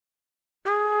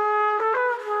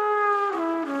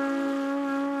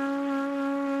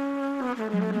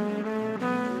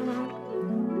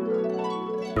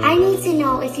I need to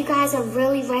know if you guys are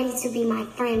really ready to be my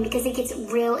friend because it gets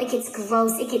real, it gets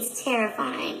gross, it gets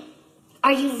terrifying.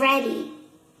 Are you ready?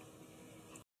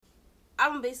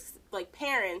 I'm basically, like,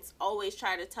 parents always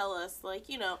try to tell us, like,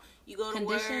 you know, you go to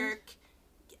work.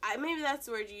 Maybe that's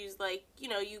the word you use, like, you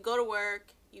know, you go to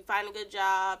work, you find a good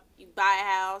job, you buy a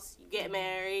house, you get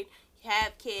married, you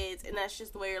have kids, and that's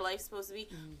just the way your life's supposed to be.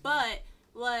 But,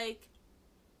 like,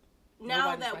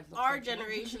 now that our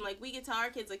generation, like, we can tell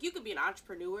our kids, like, you could be an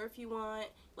entrepreneur if you want.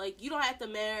 Like, you don't have to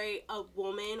marry a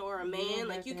woman or a man.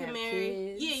 Like, you can marry...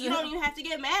 Kids. Yeah, you don't even have to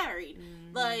get married.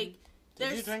 Like,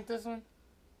 Did you drink this one?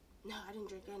 No, I didn't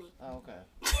drink any. Oh, okay.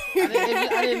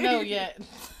 I didn't know yet.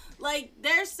 Like,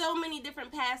 there's so many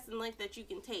different paths in life that you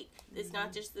can take. It's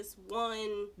not just this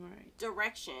one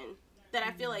direction that I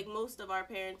feel like most of our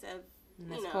parents have,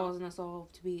 and that's causing us all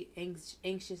to be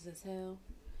anxious as hell.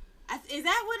 Is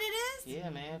that what it is? Yeah,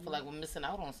 man. I feel like we're missing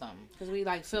out on something. Because we,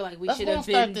 like, feel like we should have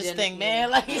been... Let's go start this thing, man.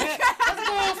 Like, let's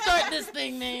go start this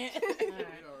thing, man.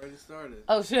 Already started.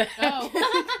 Oh, shit. Oh.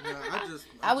 No,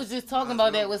 I was just talking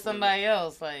about that with somebody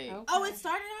else. Like, okay. Oh, it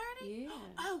started already? Yeah.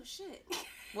 Oh, shit.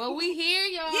 Well, we here,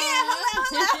 y'all. Yeah,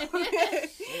 hello.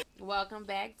 Welcome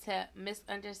back to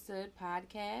Misunderstood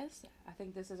Podcast. I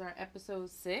think this is our episode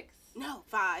 6. No,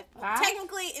 5.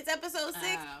 Technically, it's episode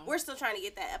 6. We're still trying to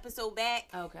get that episode back.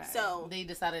 Okay. So they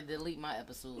decided to delete my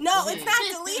episode. No, it's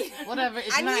not deleted. Whatever.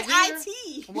 It's I not need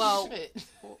here. IT. Well,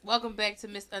 welcome back to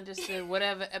Misunderstood,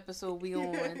 whatever episode we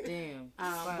on. Damn.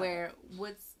 Where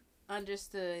what's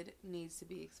understood needs to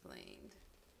be explained.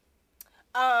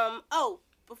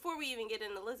 Before we even get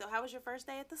into Lizzo, how was your first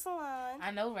day at the salon?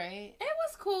 I know, right?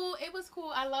 It was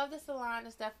cool. I love the salon.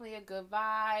 It's definitely a good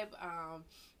vibe.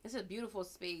 It's a beautiful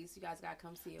space. You guys gotta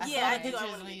come see it. Yeah, I do. I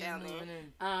want to get down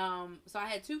there. So I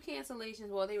had 2 cancellations.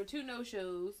 Well, they were 2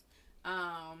 no-shows.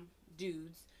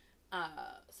 Dudes.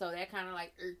 So that kind of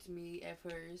like irked me at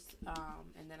first.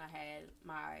 And then I had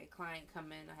my client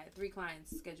come in. I had 3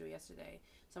 clients scheduled yesterday.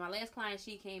 So my last client,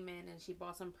 she came in and she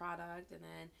bought some product, and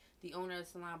then the owner of the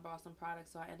salon bought some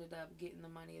product. So I ended up getting the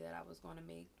money that I was going to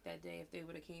make that day if they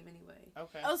would have came anyway.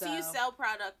 Okay. Oh, so you sell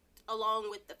product along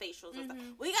with the facials and stuff.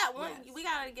 We got one. Yes. We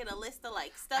gotta get a list of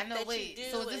like stuff you do.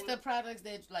 So is this the products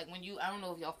that like when you? I don't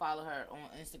know if y'all follow her on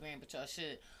Instagram, but y'all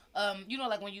should. You know,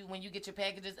 like when you get your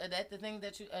packages, are that the thing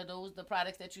that you are those the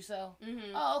products that you sell?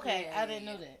 Mm-hmm. Oh, okay. Yeah, I didn't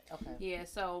know that. Okay. Yeah.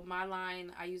 So my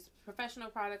line, I use professional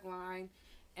product line,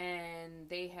 and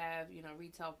they have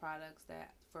retail products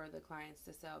that for the clients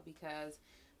to sell, because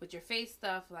with your face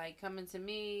stuff, like coming to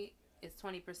me, it's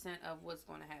 20% of what's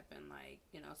going to happen. Like,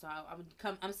 so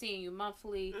I'm seeing you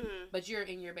monthly, but you're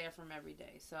in your bathroom every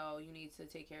day. So you need to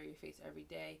take care of your face every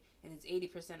day. And it's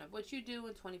 80% of what you do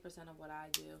and 20% of what I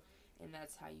do. And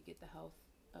that's how you get the health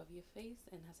of your face,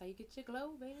 and that's how you get your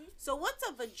glow, baby. So what's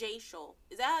a vajacial?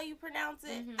 Is that how you pronounce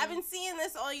it? Mm-hmm. I've been seeing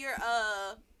this on your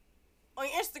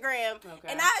Instagram, okay.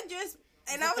 and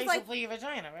I was like, for your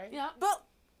vagina, right? Yeah. But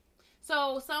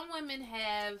so some women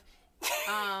have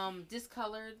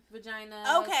discolored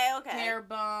vaginas. Okay. Hair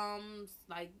bumps,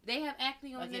 like they have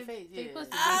acne on their face. They pussy.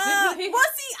 Well,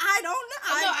 see, I don't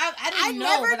know. I didn't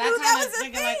know, but I kind of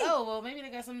thinking like, oh, well, maybe they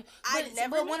got some.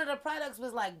 But one of the products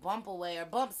was like bump away or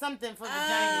bump something for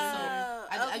vagina.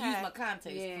 So I use my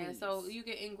context. Yeah, please. so you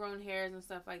get ingrown hairs and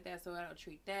stuff like that. So I don't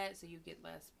treat that. So you get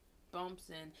less bumps,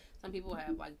 and some people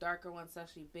have like darker ones,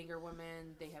 especially bigger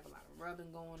women. They have a lot of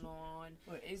rubbing going on.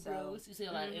 Or ingrowns. You see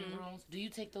a lot of ingrowns. Do you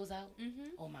take those out?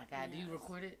 Mm-hmm. Oh my God! Yes. Do you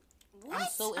record it? What? I'm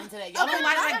so into that. Y'all been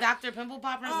watching like Dr. Pimple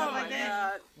Popper and stuff like that?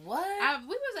 God. What? We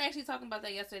was actually talking about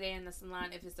that yesterday in the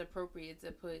salon, if it's appropriate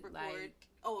to put like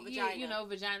vagina.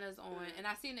 Vaginas on. And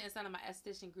I seen it in some of my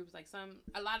esthetician groups. Like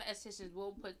a lot of estheticians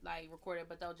will put like record it,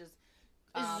 but they'll just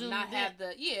not have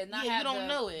the you don't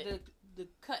know it. The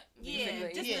cut,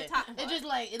 the top part. It just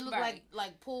like it look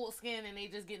like pulled skin, and they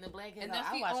just getting the blackhead. And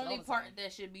that's the only part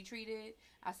that should be treated.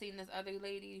 I seen this other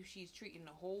lady. She's treating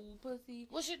the whole pussy.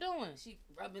 What's she doing? She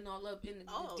rubbing all up in the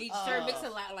deep cervix a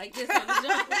lot like this. On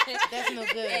the That's no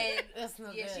good. That's no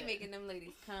good. Yeah, she making them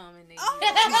ladies come, and they.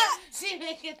 She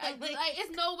making them like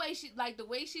it's no way she like the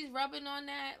way she's rubbing on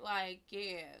that. Like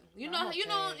you know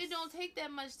it don't take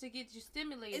that much to get you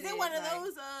stimulated. Is it one of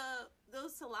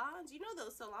those salons? You know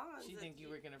those salons. She think you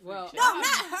work in a freak shop. No,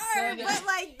 not her, but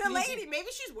like the lady.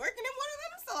 Maybe she's working in one of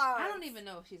them salons. I don't even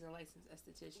know if she's a licensed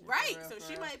esthetician. Right, so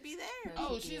she might be there.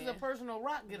 Oh, she's a personal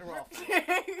rock getter off.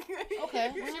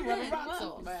 Okay, she rubbing rocks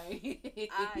off. Right.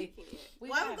 I can't.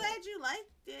 Well, I'm glad you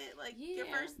liked good? Like your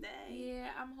first day? Yeah,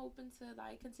 I'm hoping to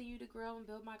like continue to grow and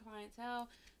build my clientele.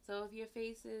 So if your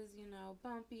face is,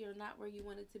 bumpy or not where you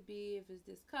want it to be, if it's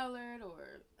discolored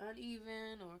or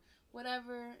uneven or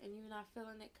whatever, and you're not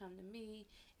feeling it, come to me,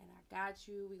 and I got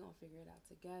you. We're going to figure it out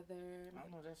together. I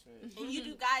know that's right. And you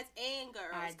do guys and girls,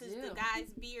 I because do. the guys'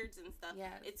 beards and stuff.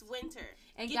 Yes. It's winter.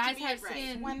 And Get guys your have beard right.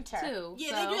 skin Winter. too. Yeah,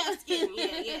 so. they do have skin.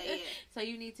 Yeah. So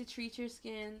you need to treat your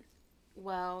skin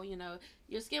well.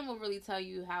 Your skin will really tell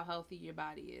you how healthy your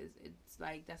body is. It's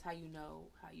like, that's how you know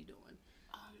how you doing.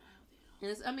 Oh, no.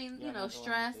 And it's,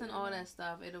 stress and all that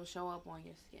stuff, it'll show up on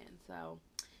your skin. So,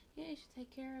 yeah, you should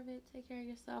take care of it. Take care of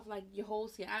yourself. Like, your whole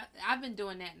skin. I've been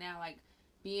doing that now, like,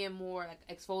 being more, like,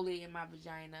 exfoliating my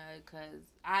vagina, because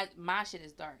my shit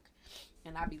is dark.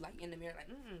 And I be, like, in the mirror,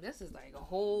 like, this is, like, a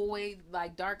whole way,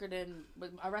 like, darker than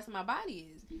what the rest of my body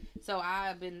is. So,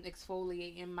 I've been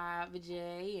exfoliating my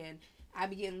vajay, and I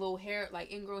be getting little hair,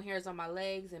 like, ingrown hairs on my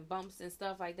legs and bumps and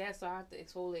stuff like that. So, I have to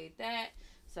exfoliate that.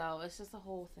 So, it's just a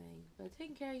whole thing. But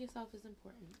taking care of yourself is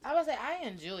important. I would say I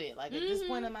enjoy it. Like, at this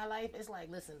point in my life, it's like,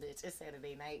 listen, bitch, it's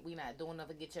Saturday night. We not doing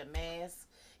nothing. Get your mask.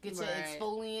 Get your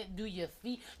exfoliant. Do your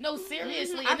feet. No,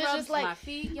 seriously. I And it's rub just like, my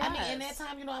feet, yes. I mean, in that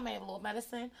time, I may have a little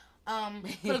medicine.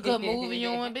 Put a good movie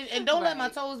on, bitch. And don't let my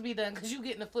toes be done, because you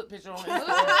getting a foot picture on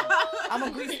Instagram. I'm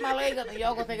going to grease my leg up, and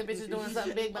y'all going to think a bitch is doing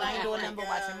something big, but I ain't doing nothing but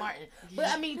watching Martin. But,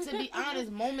 I mean, to be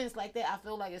honest, moments like that, I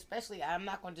feel like, especially, I'm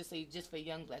not going to just say just for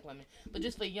young black women, but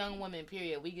just for young women,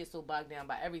 period, we get so bogged down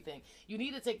by everything. You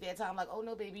need to take that time, like, oh,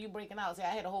 no, baby, you breaking out. See, I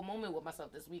had a whole moment with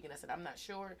myself this week, and I said, I'm not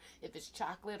sure if it's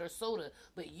chocolate or soda,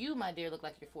 but you, my dear, look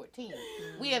like you're 14.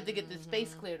 We have to get this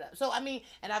space cleared up. So, I mean,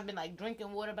 and I've been, like,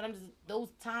 drinking water, but those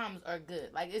times are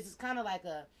good. Like, it's just kind of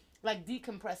like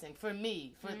decompressing for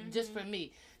me, just for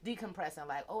me, decompressing.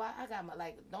 Like, oh, I got my,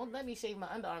 like, don't let me shave my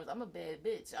underarms. I'm a bad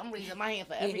bitch. I'm raising my hand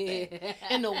for everything.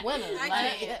 In the winter,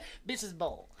 like, bitches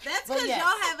bowl. That's because y'all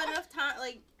have enough time.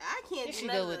 Like, I can't Here do she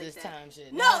nothing go with like this that. time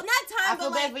shit. No, not time, I but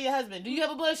feel like, bad for your husband. Do you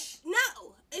have a bush?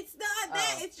 No, it's not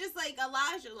that. It's just like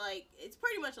Elijah. Like, it's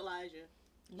pretty much Elijah.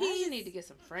 You need to get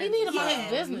some friends. He need to mind Yeah.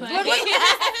 his business. Like-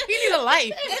 He need a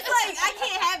life. It's like I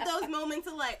can't have those moments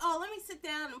of like, oh, let me sit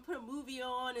down and put a movie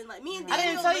on, and like me and I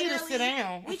Daniel didn't tell you to literally- sit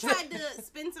down. We tried to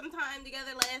spend some time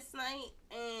together last night,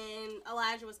 and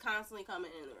Elijah was constantly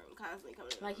coming in the room,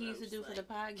 Like he used to do for the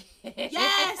podcast.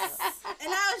 Yes, and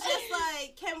I was just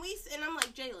like, can we? And I'm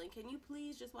like, Jalen, can you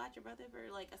please just watch your brother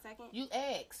for like a second? You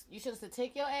asked. You should have said,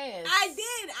 take your ass. I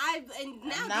did. And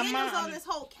now Not Daniel's mine. on this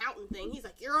whole counting thing. He's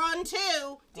like, you're on 2.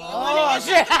 Do you Oh, want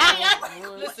shit.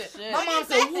 Oh, Listen, shit. my mom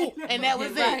said whoop, and that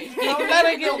was Right. it. Don't let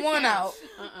her get one out.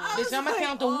 I was Bitch, I'ma like,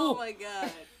 count the oh whoop. my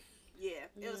god. Yeah,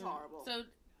 it was horrible. So,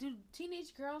 do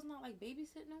teenage girls not like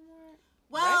babysit no more?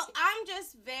 Well, Right. I'm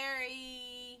just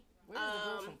very Where's the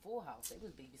girl from Full House? They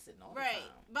was babysitting all the right,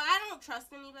 time. but I don't trust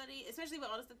anybody, especially with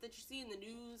all the stuff that you see in the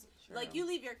news. Sure. Like you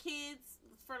leave your kids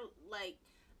for like,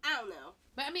 I don't know.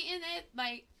 But I mean, in it,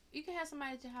 like you can have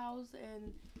somebody at your house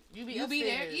and You You be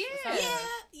there? upstairs. Yeah. It's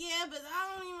Yeah, but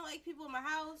I don't even like people in my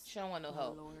house. She don't want no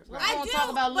hoe. Lord. We're I gonna do, talk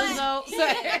about but- Lizzo.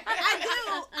 I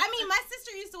do. I mean, my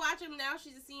sister used to watch him. Now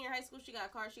she's a senior in high school. She got a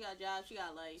car. She got a job. She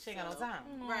got life. She ain't got no so- time.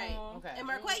 Right. Okay. And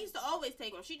Marquette used to always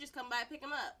take him. She just come by and pick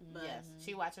him up. But Yes,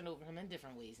 she watching over him in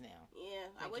different ways now. yeah,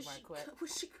 I Thank wish you, she, Marquette.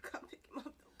 wish she could come pick him up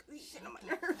though, because he's getting on my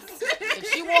nerves. If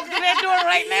she walked through that door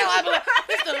right now, I'd be like,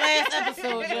 "This is the last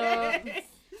episode, y'all."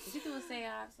 But you do a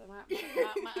seance. So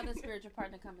my other spiritual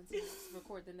partner coming to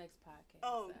record the next podcast.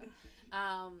 Oh.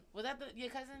 So. Was that your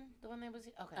cousin? The one that was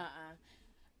here? Okay.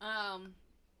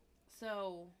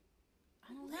 So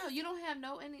I don't know. You don't have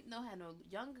no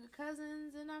younger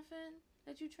cousins or nothing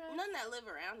that you trust? None that live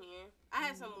around here. I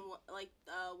have some like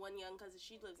one young cousin.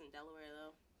 She lives in Delaware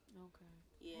though. Okay.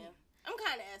 Yeah. I'm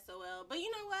kind of SOL, but you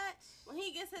know what? When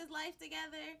he gets his life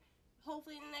together,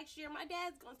 hopefully in the next year, my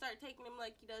dad's gonna start taking him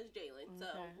like he does Jalen. So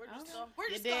Okay. we're just Okay. gonna. We're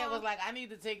Your just dad gonna, was like, "I need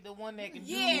to take the one that can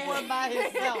do Yeah. more by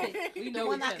himself. We The know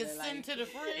one each I can other, send like- to the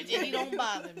fridge and he don't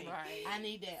bother me. Right. I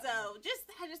need that. So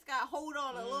I just got to hold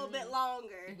on a little bit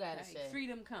longer. You gotta Like, say.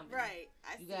 freedom coming. Right.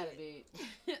 I You see gotta it.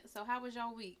 be. So how was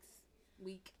y'all weeks?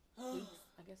 Weeks.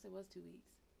 I guess it was 2 weeks.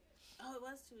 Oh, it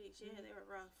was 2 weeks. Yeah, they were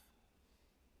rough.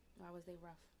 Why was they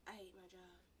rough? I hate my job.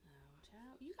 Oh,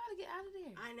 child, you gotta get out of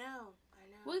there. I know.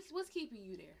 What's keeping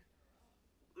you there?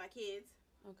 My kids.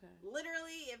 Okay.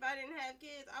 Literally, if I didn't have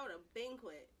kids, I would have been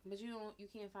quit. But you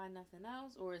can't find nothing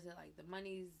else, or is it like the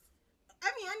money's? I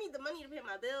mean, I need the money to pay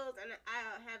my bills, and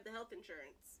I have the health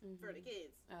insurance for the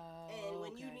kids. And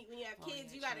when you have Oh, kids,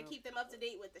 yeah, you got to true. keep them up to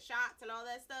date with the shots and all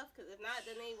that stuff. Because if not,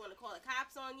 then they want to call the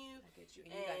cops on you. I get you.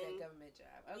 And you got that And- government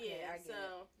job. Okay, yeah, I get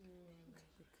so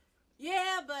it.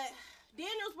 yeah, but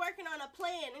Daniel's working on a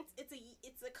plan. It's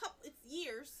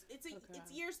years. It's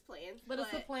years plan. But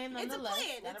it's a plan nonetheless.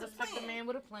 It's a plan. Respect a man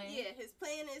with a plan. Yeah, his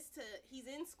plan is he's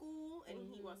in school and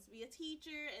he wants to be a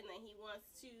teacher and then he wants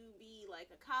to be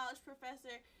like a college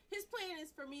professor. His plan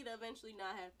is for me to eventually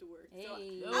not have to work.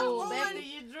 Hey. So back to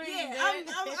your dream. Yeah, I'm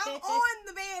on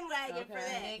the bandwagon for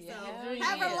that. Yeah. So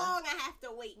however long I have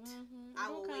to wait, I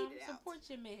will wait it out. Support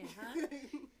your man, huh?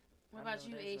 What about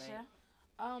you, Aisha?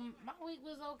 My week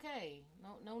was okay.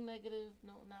 No negative.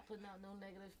 Not putting out no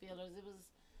negative feelers.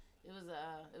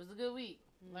 It was a good week.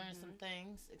 Learned some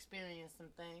things, experienced some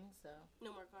things. So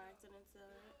no more car accidents.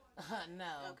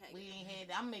 no, okay, we ain't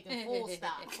had. I'm making full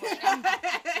stop.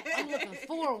 I'm looking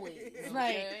forward.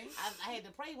 Like I had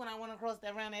to pray when I went across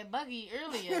around that buggy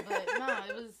earlier, but no,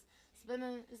 it's been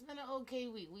an okay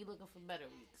week. We looking for better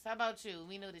weeks. How about you?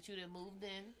 We know that you done moved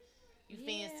in. You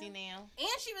fancy now.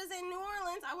 And she was in New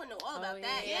Orleans. I wouldn't know all about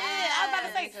that. Yeah, I was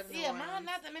about to say, mine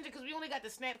not to mention because we only got the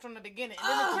snap from the beginning.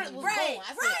 And then the credit was gone.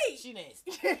 I said, she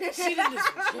nasty. She didn't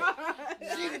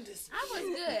listen. I was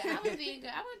good. I was being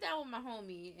good. I went down with my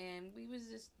homie and we was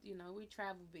just, we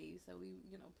travel based. So we,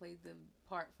 played the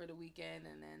part for the weekend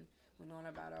and then went on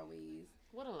about our ways.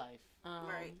 What a life.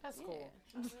 Right. That's cool.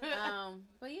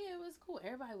 But yeah, it was cool.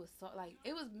 Everybody was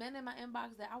it was men in my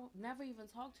inbox that I would never even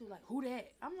talk to. Like, who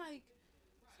that? I'm like,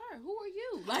 sir, who are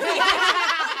you? Like,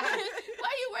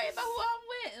 why you worried about who I'm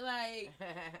with? Like,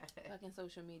 fucking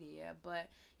social media. But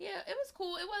yeah, it was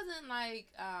cool. It wasn't like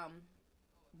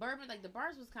bourbon. Like the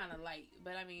bars was kind of light.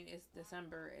 But I mean, it's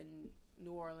December in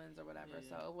New Orleans or whatever,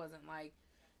 so it wasn't like.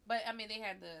 But I mean, they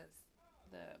had the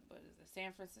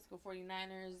San Francisco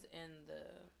 49ers and the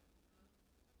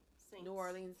Saints. New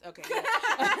Orleans. Okay.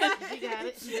 She got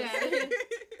it.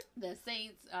 The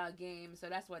Saints game. So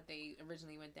that's what they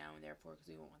originally went down there for because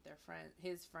we went with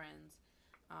his friends.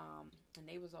 And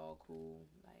they was all cool.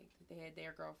 Like they had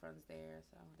their girlfriends there.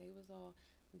 So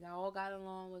we all got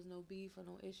along. Was no beef or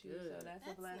no issues. Good. So that's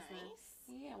a blessing.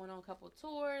 Nice. Yeah, I went on a couple of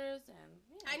tours and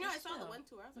I know I saw the one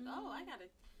tour. I was like, oh, I gotta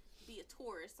be a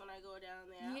tourist when I go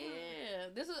down there. Yeah,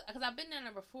 this is because I've been there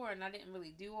before and I didn't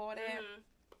really do all that.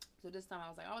 So this time I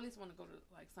was like, I at least want to go to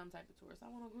like some type of tour. So I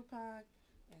went on Groupon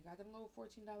and got them little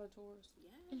 $14 tours.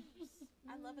 Yes,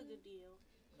 I love a good deal.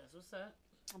 That's what's up.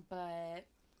 But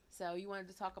so you wanted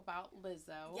to talk about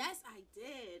Lizzo? Yes, I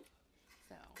did.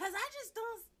 So because I just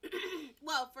don't.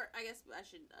 Well, I guess I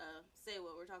should say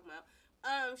what we're talking about.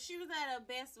 She was at a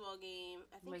basketball game.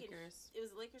 I think Lakers. It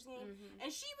was a Lakers game, and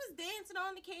she was dancing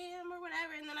on the cam or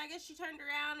whatever. And then I guess she turned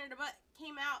around and her butt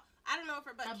came out. I don't know if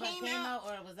her butt came out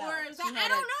or it was out. Or it was out. I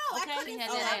don't know. Okay, I couldn't she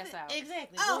had see that ass out.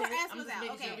 Exactly. Oh, her ass was out.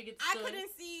 Sure Okay, I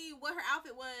couldn't see what her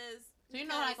outfit was. So you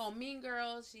know, like on Mean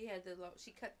Girls, she had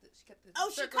she cut the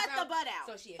she cut the butt out.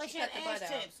 So she had cut the butt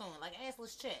ass out. chaps on, like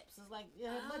assless chaps. It's like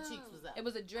her butt cheeks was out. It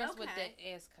was a dress with the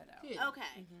ass cut out. Yeah.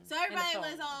 Okay, so everybody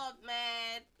was all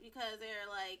mad because they're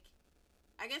like,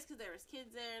 I guess because there was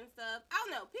kids there and stuff. I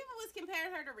don't know. People was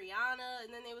comparing her to Rihanna,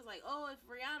 and then they was like, oh, if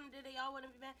Rihanna did it, y'all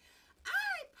wouldn't be mad.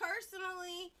 I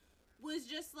personally was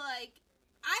just like,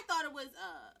 I thought it was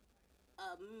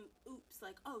oops,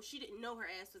 like, oh, she didn't know her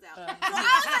ass was out. So I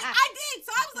was like, I did. So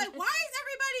I was like, why is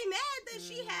everybody mad that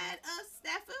she had a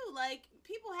snafu? Like,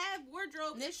 people have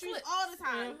wardrobe issues all the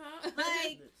time.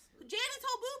 Like, Janet's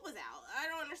whole boob was out. I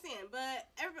don't understand. But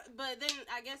then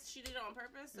I guess she did it on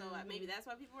purpose, so maybe that's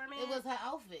why people were mad. It was her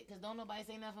outfit, because don't nobody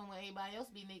say nothing when everybody else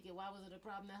be naked. Why was it a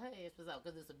problem that her ass was out?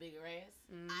 Because it's a bigger ass?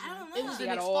 I don't know. It was an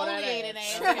exfoliated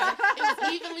ass. It was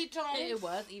evenly toned. It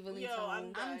was evenly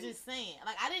toned. I'm just saying.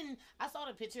 Like, I saw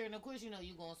the picture, and of course, you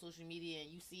go on social media, and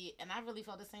you see it, and I really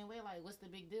felt the same way. Like, what's the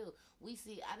big deal?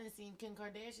 I didn't see Kim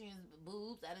Kardashian's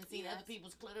boobs. I didn't see other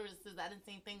people's clitorises. I didn't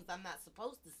see things I'm not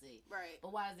supposed to see. Right.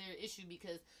 But why is there an issue?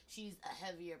 Because she's a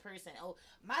heavier person. Oh,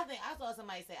 my thing, I saw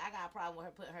somebody say, I got a problem with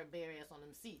her putting her bare ass on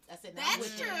them seats. I said,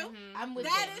 that's true. I'm with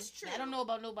that. That is true. I don't know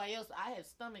about nobody else. I have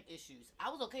stomach issues. I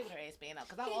was okay with her ass being out,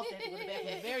 because I also have to go to the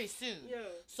bathroom very soon. Yeah.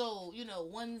 So,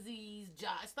 onesies,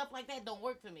 stuff like that don't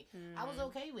work for me. I was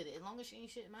okay with it, as long as she ain't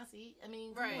shit in my seat. I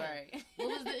mean, right. What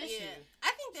was the issue? Yeah.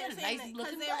 I think they're saying that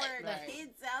because there were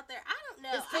kids out there. I don't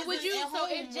know. So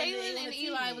if Jalen and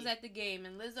Eli was at the game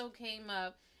and Lizzo came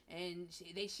up and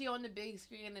she on the big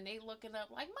screen and they looking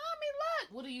up like, Mommy,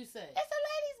 look. What do you say? It's a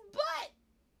lady's butt.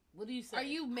 What do you say? Are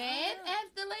you mad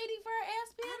at the lady for her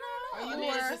ass being out? Are you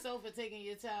mad at yourself for taking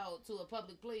your child to a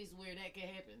public place where that can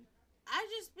happen? I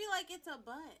just feel like it's a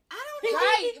butt. I don't know.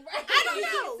 Right. I don't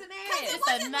know.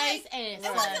 It's a nice ass.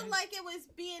 It wasn't like it was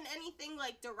being anything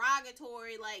like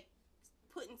derogatory, like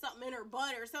putting something in her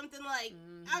butt or something like.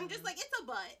 I'm just like, it's a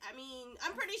butt. I mean,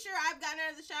 I'm pretty sure I've gotten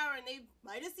out of the shower and they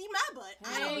might have seen my butt.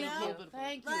 I don't know.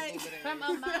 Thank you. Like, From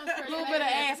a mom's perspective. A little bit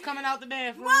of ass coming out the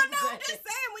bathroom. well, no, I'm just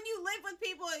saying, when you live with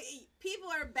people, people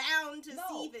are bound to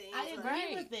see things. I agree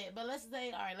Right. with it, but let's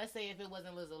say, all right, let's say if it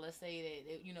wasn't Lizzo, let's say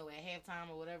that, you know, at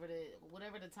halftime or whatever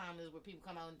the time is where people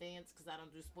come out and dance, because I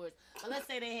don't do sports, but let's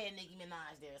say they had Nicki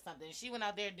Minaj there or something. She went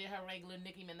out there and did her regular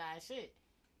Nicki Minaj shit.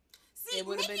 See, It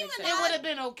would've been Nicki acceptable. Minaj- It would have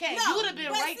been okay. No, You would have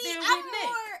been but right see, there I'm with Nick.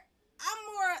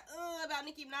 more about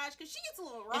Nicki Minaj because she gets a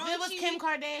little wrong. If it was Kim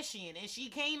Kardashian and she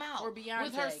came out Or Beyonce.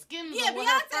 with her skims Yeah, on, with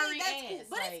her Beyonce, furry that's ass, cool.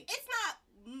 But like, it's not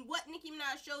what Nicki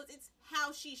Minaj shows, it's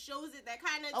how she shows it that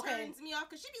kind of Okay. turns me off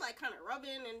because she be like kind of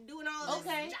rubbing and doing all this.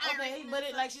 okay, gyrating and but it,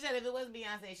 stuff. like she said, if it was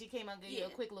Beyonce, she came out and gave you a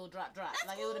Yeah. quick little drop, That's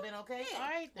like it cool. would have been okay. Yeah. All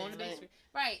right, On the then. big screen.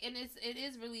 Right, and it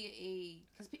is really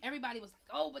because everybody was like,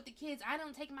 oh, but the kids, I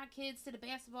don't take my kids to the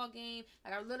basketball game.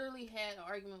 Like, I literally had an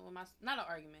argument with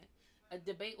a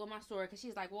debate with my story, because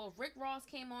she's like, well, if Rick Ross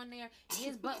came on there and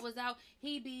his butt was out,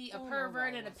 he'd be a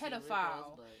pervert and a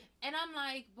pedophile. And I'm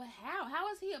like, but how? How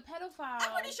is he a pedophile?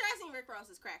 I'm pretty sure I've seen Rick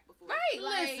Ross's crack before. Right,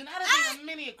 like, Listen, I done seen a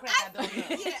mini of crack. I don't know.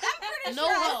 Yeah, I'm pretty No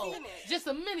sure hoe, I've seen it. just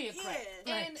a mini of crack.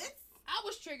 Yeah, And it's I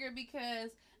was triggered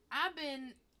because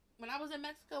when I was in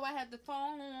Mexico, I had the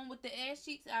phone on with the ass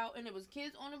cheeks out, and it was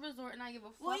kids on the resort, and I give a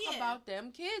fuck Well, yeah. about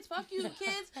them kids. Fuck you,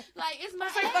 kids. Like, it's my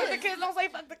Don't say ass. fuck the kids. Don't say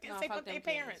fuck the kids. No, say fuck fuck their them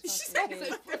parents. kids. She Fuck them said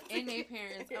kids. fuck And the their kids.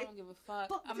 parents. I don't give a fuck.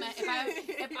 Fuck I mean,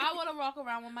 the if I want to walk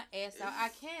around with my ass out, I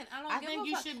can. I don't I give think a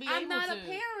you fuck. should be I'm able not to. a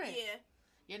parent. yeah.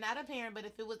 You're not a parent, but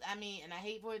if it was, I mean, and I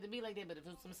hate for it to be like that, but if it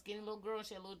was some skinny little girl,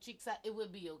 she had little cheeks out, it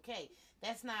would be okay.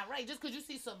 That's not right. Just because you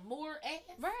see some more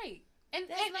ass. Right. And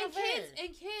That's not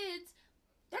kids,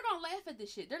 they're gonna laugh at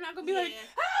this shit. They're not gonna be like, Yeah.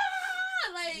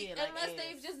 ah, like, Yeah, like unless ass.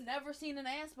 they've just never seen an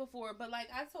ass before. But like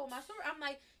I told my story, I'm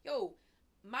like, yo,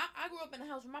 I grew up in a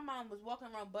house where my mom was walking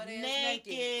around butt ass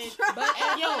naked. Butt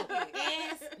ass Yo, naked.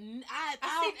 ass.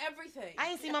 I seen everything. I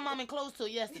ain't seen my mom in clothes till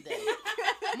yesterday.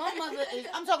 My mother is,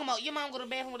 I'm talking about, your mom go to the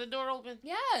bathroom with the door open?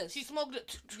 Yes. She smoked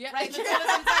it Yeah. right in the toilet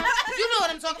sometimes. You know what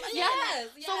I'm talking about? Yes,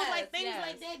 So it's like things yes.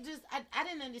 like that. Just I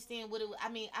didn't understand what it was. I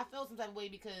mean, I felt some type of way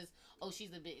because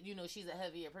she's a bit, she's a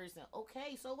heavier person.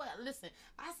 Okay, so what? Listen,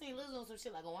 I seen Lizzo on some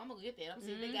shit like, I'm gonna get that. I'm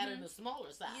seeing they got it in the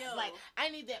smaller size. Yo. Like I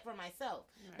need that for myself.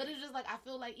 Right. But it's just like I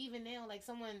feel like even now, like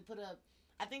someone put up.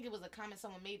 I think it was a comment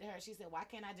someone made to her. She said, why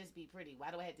can't I just be pretty? Why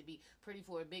do I have to be pretty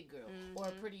for a big girl? Or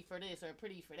pretty for this or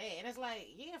pretty for that? And it's like,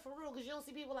 yeah, for real. Because you don't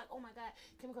see people like, oh my God,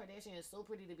 Kim Kardashian is so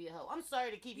pretty to be a hoe. I'm sorry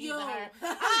to keep using her.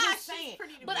 I'm just She's saying.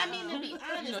 pretty to But be I a mean, hoe. to be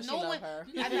honest, she no love one, her.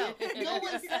 I know, no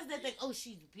one says that thing, oh,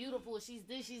 she's beautiful, she's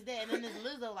this, she's that. And then this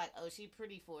Lizzo like, oh, she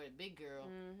pretty for a big girl.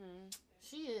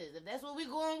 She is. If that's what we're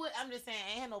going with, I'm just saying,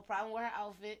 I ain't had no problem with her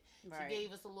outfit. Right. She gave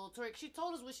us a little twerk. She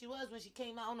told us what she was when she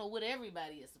came out. I don't know what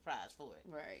everybody is surprised for it.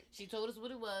 Right. She told us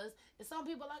what it was. And some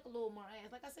people like a little more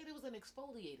ass. Like I said, it was an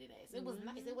exfoliated ass. It was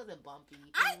nice. It wasn't bumpy.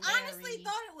 I hairy. honestly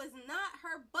thought it was not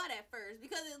her butt at first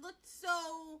because it looked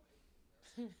so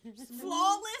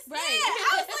flawless. Right. Yeah,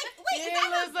 I was like, wait, is that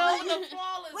her butt? the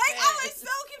flawless Like, I was ass.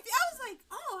 so confused. I was like,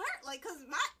 oh, her, like, cause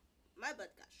my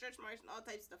butt got stretch marks and all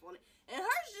types of stuff on it, and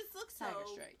hers just looks so. Tiger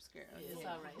stripes, girl. Yeah, it's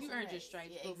Yeah. all right. You It's earned all your right. stripes,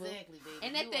 Yeah, boo-boo. exactly, baby.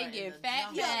 And that You thing are get in the fat,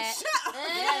 jungle. Yo, fat. shut up.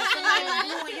 Yeah, somebody was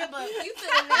doing your butt. You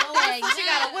feeling that thing? She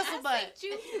got a whistle butt.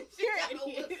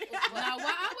 Now,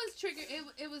 while I was triggered,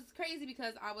 it was crazy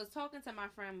because I was talking to my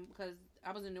friend because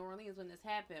I was in New Orleans when this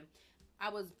happened. I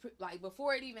was like,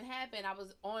 before it even happened, I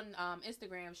was on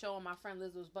Instagram showing my friend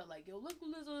Lizzo's butt, like, yo, look at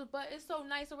Lizzo's butt, it's so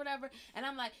nice or whatever. And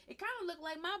I'm like, it kind of looked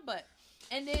like my butt.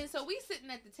 And then so we sitting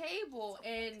at the table,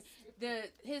 and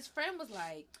his friend was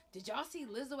like, did y'all see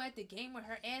Lizzo at the game with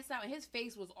her ass out? And his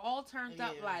face was all turned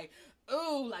up, Yeah. like,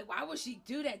 ooh, like, why would she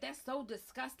do that? That's so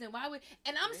disgusting. Why would?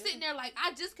 And I'm sitting there like,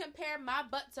 I just compared my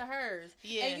butt to hers,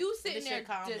 Yeah, and you but sitting it's your there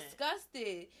comment.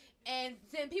 disgusted. And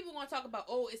then people gonna talk about,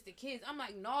 oh, it's the kids. I'm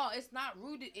like, no, it's not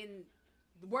rooted in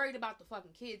worried about the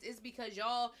fucking kids. It's because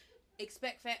y'all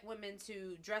expect fat women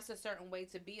to dress a certain way,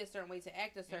 to be a certain way, to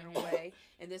act a certain way.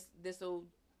 And this will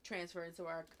transfer into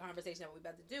our conversation that we're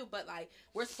about to do. But like,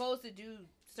 we're supposed to do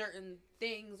certain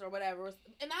things or whatever.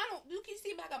 And I don't. You can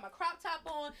see me. I got my crop top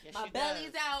on. Yes, my she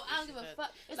belly's does. out. I don't Yes, give she a does.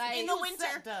 fuck. It's Like in the cute winter.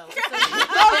 set, though.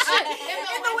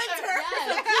 In the winter.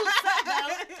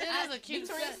 Yes. It is a cute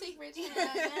Victoria's set. Secret.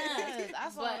 Yes, I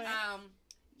saw But that.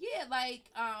 yeah, like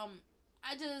I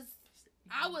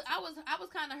was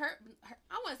kind of hurt.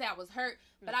 I wouldn't say I was hurt,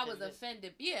 but I was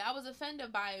offended. Yeah, I was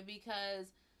offended by it because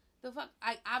The fuck?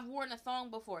 I've worn a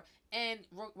thong before, and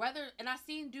I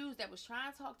seen dudes that was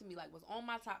trying to talk to me, like was on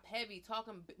my top heavy,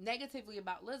 talking negatively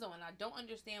about Lizzo, and I don't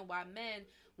understand why men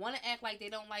want to act like they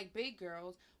don't like big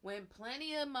girls when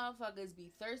plenty of motherfuckers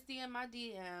be thirsty in my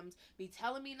DMs, be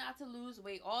telling me not to lose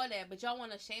weight, all that, but y'all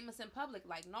want to shame us in public.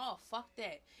 Like, no, fuck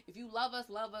that. If you love us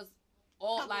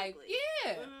all. Publicly. Like,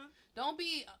 yeah. Mm-hmm. Don't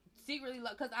be secretly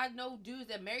love, because I know dudes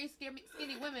that marry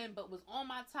skinny women, but was on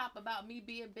my top about me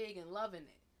being big and loving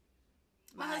it.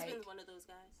 My husband's one of those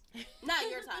guys. Not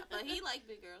your top, but he likes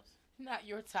big girls. Not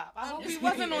your top. I hope he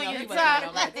wasn't on your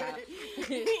top. He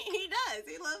does.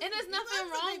 He loves. And there's nothing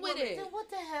wrong with it. Then what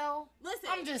the hell? Listen,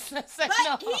 I'm just saying. But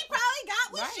no. he probably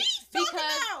got what she's talking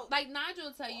about. Like Nigel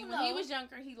will tell you, when he was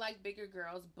younger, he liked bigger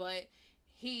girls, but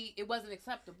it wasn't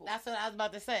acceptable. That's what I was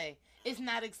about to say. It's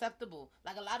not acceptable.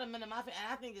 Like a lot of men in my family,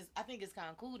 and I think it's kind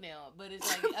of cool now. But it's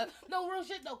like no real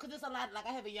shit though, because it's a lot. Like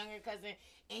I have a younger cousin,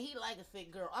 and he like a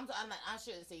thick girl. I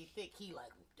shouldn't say thick. He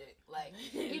like thick. Like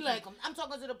he like them. I'm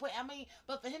talking to the point. I mean,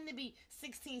 but for him to be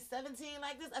 16, 17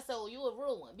 like this, I said, "Oh, you a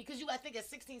real one," because I think at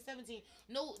 16, 17,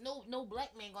 no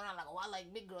black man going on like, "Oh, I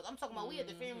like big girls." I'm talking about we at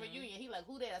the family reunion. He like,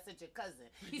 "Who that?" I said, "Your cousin."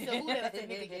 He said, "Who that?" I said,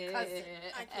 "Nigga, your cousin."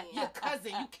 I can't. Your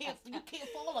cousin. You can't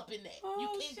fall up in that. You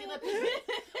can't get up in that.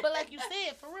 But like you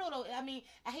said, for real though, I mean,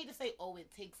 I hate to say, oh,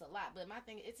 it takes a lot, but my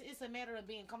thing, it's a matter of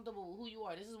being comfortable with who you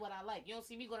are. This is what I like. You don't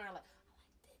see me going around like,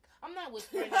 I'm not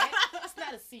whispering that. It's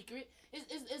not a secret.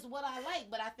 It's what I like.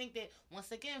 But I think that,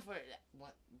 once again, for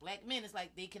black men, it's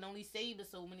like they can only say but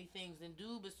so many things and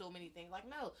do but so many things. Like,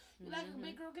 no, you like a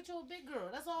big girl, get you a big girl.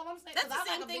 That's all I'm saying. That's the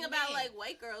same like thing about, like,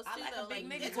 white girls, too, though. like,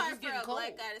 nigga, it's hard for a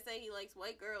black guy to say he likes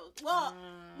white girls. Well,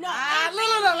 no,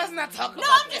 let's not talk about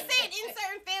I'm just saying, in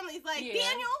certain families, like,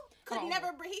 Daniel could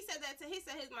never, he said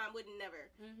his mom would never.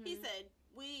 He said,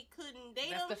 we couldn't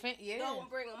date him. Don't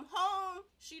bring him home.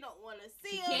 She don't want to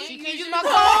see him. She can't use my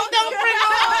phone. Don't bring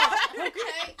him home.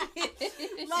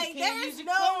 Okay. Like, there's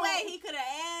no way he could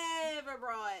have ever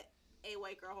brought a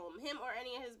white girl home. Him or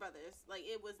any of his brothers. Like,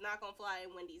 it was not gonna fly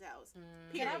in Wendy's house.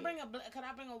 Can I bring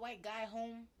a white guy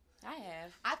home? I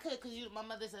have. I could, because my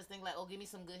mother says things like, oh, give me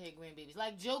some good head grandbabies.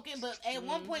 Like, joking, but at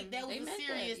one point, that was a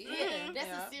serious thing. Yeah. That's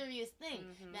a serious thing.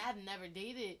 Now, I've never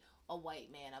dated a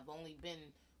white man. I've only been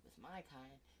with my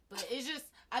kind. But it's just,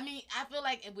 I mean, I feel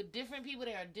like with different people,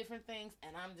 there are different things,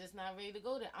 and I'm just not ready to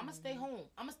go there. I'm going to stay home.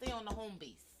 I'm going to stay on the home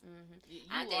base.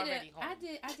 I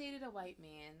dated a white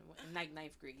man, like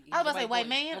 9th grade. I was about to say white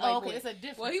man? Oh, okay, it's a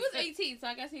difference. Well, he was 18, so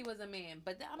I guess he was a man.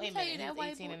 But I'm going to tell you that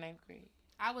white 18 in 9th grade.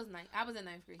 I was in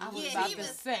 9th grade.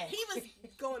 He was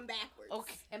going backwards.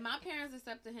 Okay. And my parents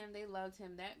accepted him. They loved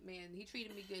him. That man, he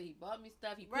treated me good. He bought me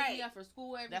stuff. He picked me up for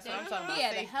school every day. That's what I'm talking about. He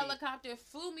had a helicopter,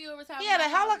 flew me over top. He had a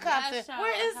helicopter.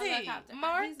 Where is he?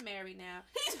 Mark? He's married now.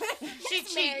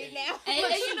 She's married now. And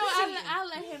you know, I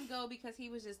let him go because he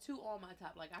was just too on my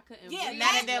top. Like, I couldn't breathe.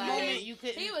 Not at that moment you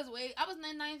couldn't. I was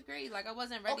in 9th grade. Like, I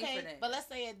wasn't ready for that. But let's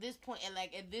say at this point, and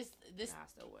like at this. I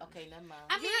still wasn't. Okay, never mind.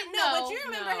 I mean, but you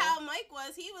remember how Mike was?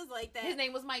 He was like that. His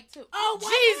name was Mike too. Oh,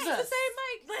 Jesus! It's the same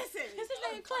Mike. Listen, his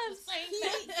name Clem.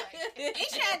 He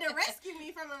tried to rescue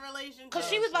me from a relationship. Cause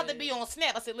she was about to be on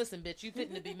Snap. I said, "Listen, bitch, you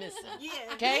fitting to be missing."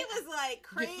 Yeah, okay. He was like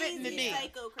crazy,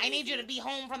 psycho crazy. I need you to be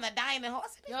home from the dining hall. I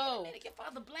said, yo, your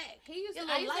father black. I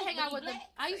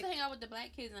used to hang out with the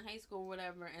black kids in high school or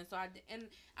whatever, and so I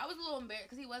was a little embarrassed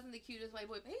because he wasn't the cutest white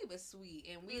boy, but he was sweet,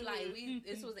 and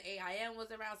this was AIM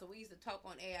was around, so we used to talk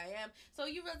on AIM. So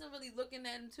you wasn't really looking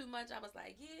at him too much. I was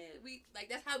like,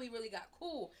 that's how we really got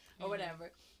cool or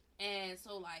whatever. And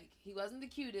so like he wasn't the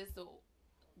cutest, so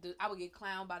I would get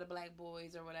clowned by the black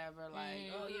boys or whatever,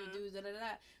 like, oh, you dudes, da da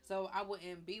da. So I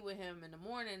wouldn't be with him in the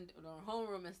morning or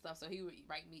homeroom and stuff. So he would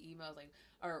write me emails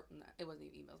it wasn't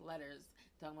even emails, letters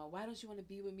talking about, why don't you want to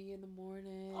be with me in the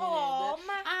morning? Oh,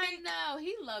 I know,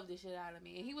 he loved the shit out of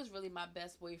me, and he was really my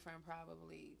best boyfriend,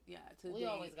 probably. Yeah, we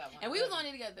always got one. And we was only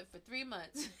together for 3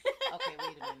 months. Okay,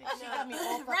 wait a minute. She got me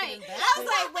all right. I was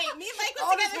like, wait, me and Mike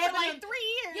was together for like 3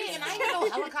 years. Yeah, and I didn't know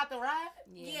helicopter ride.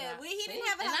 Yeah, he didn't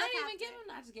have a helicopter. And I didn't even give him.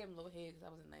 I just gave him a little head because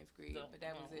I was in 9th grade. But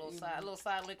that was it. A little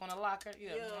side lick on the locker.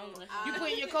 Yeah. You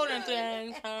putting your coat in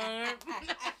things. I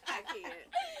can't.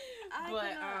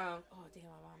 But oh damn,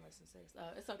 my mom listens to this.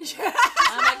 It's okay.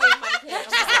 I'm not getting my kid.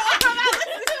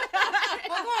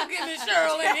 We're gonna get Miss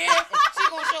Cheryl in here. She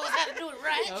gonna show us how to do it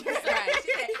right. Okay, right.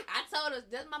 She said, I told her.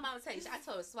 That's my mama tell you. I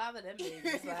told her swallow them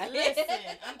babies. Like. Listen,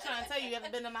 I'm trying to tell you. You ever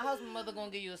been to my house? My mother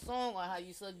gonna give you a song on how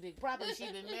you suck dick properly.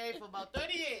 She been married for about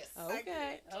 30 years.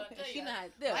 Okay. She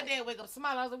not. My dad wake up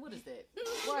smiling. I was like, what is that?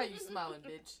 Why are you smiling,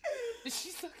 bitch?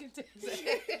 She's sucking dick.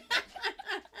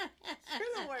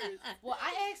 You're the worst. Well,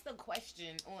 I asked a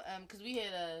question on because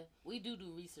we do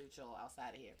research all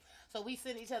outside of here, so we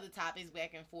send each other topics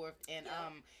back and forth, and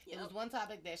it was one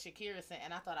topic that Shakira sent,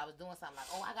 and I thought I was doing something like,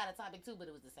 oh, I got a topic too, but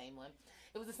it was the same one.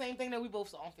 It was the same thing that we both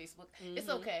saw on Facebook. Mm-hmm. It's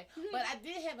okay, but I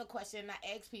did have a question. And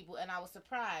I asked people, and I was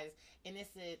surprised, and it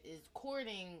said, "Is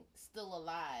courting still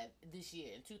alive this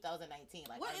year in 2019?"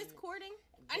 Like, what is courting?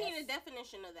 I need a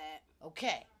definition of that.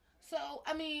 Okay. So,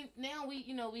 I mean, now we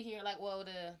hear like, well,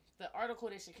 the article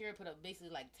that Shakira put up basically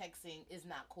like texting is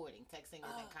not courting. Texting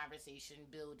is in conversation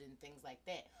building, things like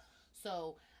that.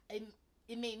 So,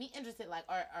 it made me interested, like,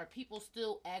 are people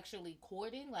still actually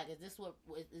courting? Like, is this what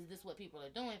people are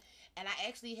doing? And I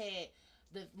actually had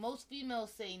most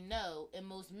females say no and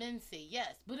most men say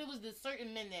yes. But it was the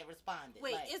certain men that responded.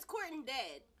 Wait, like, is courting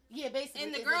dead? Yeah, basically.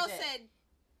 And the girl said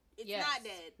it's not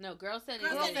dead. No, girl said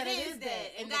it is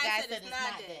dead. And the guy said it's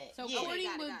not dead. So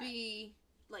courting would be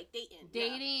like dating.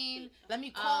 Dating. Let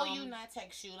me call you, not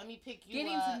text you. Let me pick you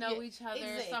getting up. to know each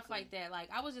other, stuff like that. Like,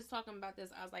 I was just talking about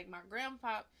this. I was like, my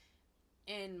grandpa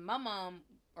and my mom,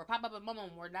 or Pop-Up and my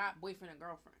mom, were not boyfriend and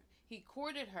girlfriend. He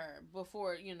courted her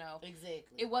before,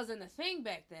 Exactly. It wasn't a thing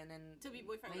back then in to be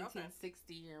boyfriend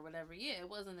 1960 or whatever. Yeah, it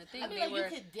wasn't a thing. I mean, you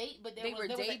could date, but there was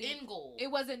an end goal.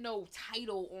 It wasn't no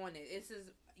title on it. This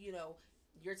is,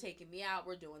 you're taking me out.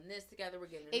 We're doing this together. We're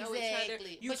getting to know each other.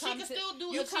 But she can still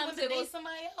do it. She wants to date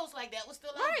somebody else. Like, that was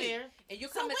still out there. And you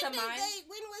come into mine.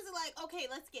 When was it like, okay,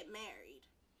 let's get married?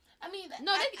 I mean,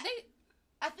 no,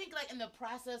 I think, like, in the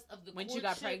process of the when courtship, you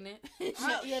got pregnant,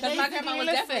 yeah, because my grandma was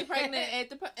definitely pregnant at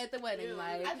the wedding. Yeah.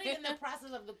 Like, I think in the process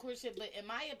of the courtship, but in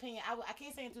my opinion, I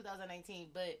can't say in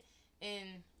 2019, but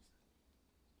a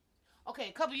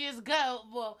couple years ago,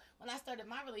 well, when I started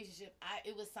my relationship,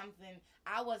 it was something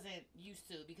I wasn't used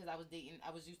to because I was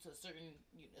used to a certain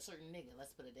nigga.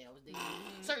 Let's put it there. I was dating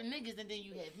certain niggas, and then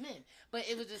you had men. But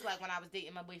it was just like when I was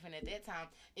dating my boyfriend at that time,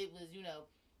 it was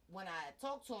when I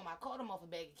talked to him, I called him off a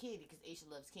bag of candy because Aisha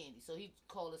loves candy. So he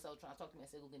called us out trying to talk to me. I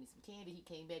said, go get me some candy. He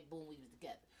came back, boom, we was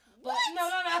together. But no.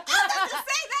 I was about to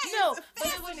say that. No,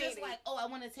 but it was just like, I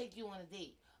want to take you on a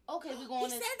date. Okay, we're going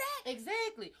He said that?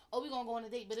 Exactly. We're going to go on a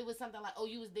date. But it was something like,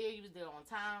 you was there on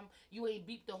time. You ain't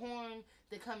beeped the horn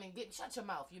to come and get. Shut your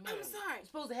mouth. You married. I'm sorry. It's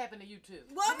supposed to happen to you too.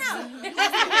 Well, no. She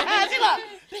like,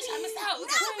 bitch, I missed out.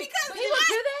 No, because he would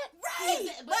do that?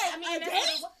 Right. But I mean, a that's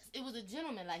date? what it was a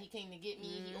gentleman. Like, he came to get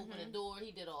me. He opened the door.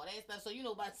 He did all that stuff. So,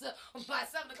 by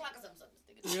 7 o'clock or something.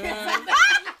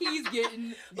 He's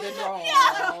getting the draw.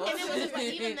 And it was just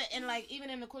like, even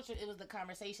in the courtship, it was the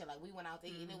conversation. Like, we went out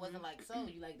there, and it wasn't like, so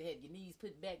you like to have your knees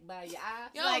put back by your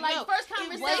eyes. Yo, like no, first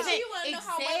conversation, you want to know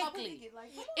how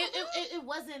it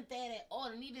wasn't that at all.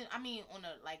 And even,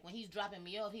 when he's dropping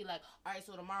me off, he like, all right,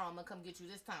 so tomorrow I'm gonna come get you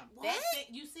this time. What?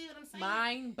 You see what I'm saying?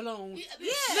 Mind blown.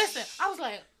 Yeah. Listen, I was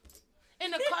like, in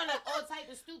the car, like, all type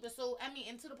of stupid. So, and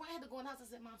to the point I had to go in the house. I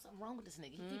said, Mom, something wrong with this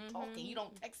nigga. He keep talking. You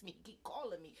don't text me. He keep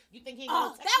calling me. You think he ain't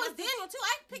gonna text me? That was Daniel, too.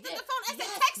 I picked up the phone. I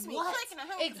said, text me. Clicking the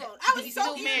home phone. I was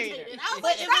so irritated. I was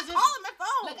like, stop calling my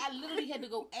phone. Like, I literally had to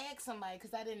go ask somebody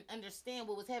because I didn't understand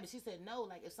what was happening. She said, no,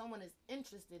 like, if someone is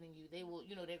interested in you, they will,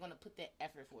 they're going to put that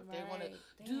effort forth. Right. They're going to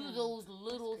do those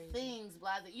little things,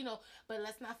 but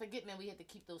let's not forget, man, we had to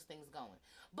keep those things going.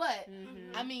 But,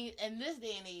 I mean, in this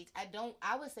day and age, I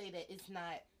would say that it's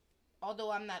not,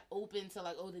 although I'm not open to,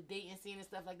 like, the dating scene and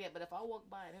stuff like that, but if I walk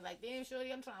by and they're like, damn,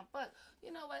 shorty, I'm trying to fuck.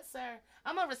 You know what, sir?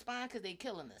 I'm going to respond because they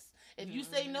killing us. If you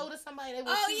say no to somebody, they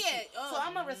will shoot you. So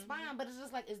I'm going to respond, but it's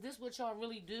just like, is this what y'all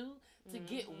really do to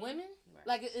get women? Right.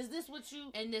 Like, is this what you...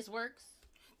 And this works?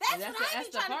 That's what I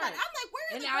be trying to find. I'm like,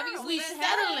 where is the girl? We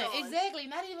settling. Exactly.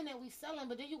 Not even that we selling,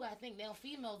 but then you gotta think now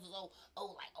females is I'm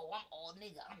all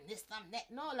nigga. I'm this, I'm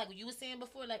that. No, like what you were saying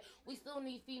before, like we still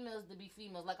need females to be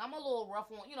females. Like I'm a little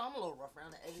rough on, I'm a little rough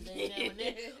around the edges now and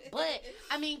then. But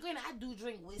I mean, granted, I do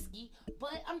drink whiskey,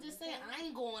 but I'm just saying I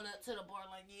ain't going up to the bar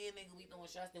like, yeah, nigga, we throwing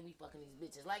shots, then we fucking these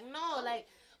bitches. Like no, like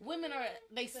women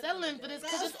they selling for this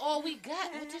because it's all we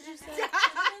got. What did you say?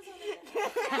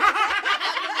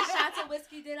 How many shots of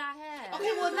whiskey did I have?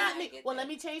 Okay, well, not me. Well, let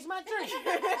me change my drink.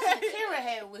 Shakira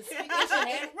had whiskey and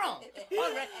she had rum.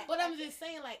 All right. But I'm just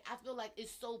saying, like, I feel like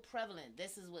it's so prevalent.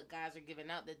 This is what guys are giving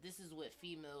out, that this is what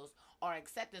females are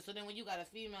accepting. So then when you got a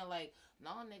female like,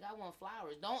 no, nigga, I want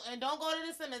flowers. Don't go to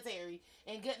the cemetery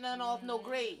and get none off no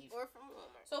grave. Or from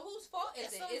Walmart. So whose fault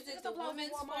is it? Is it the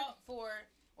woman's fault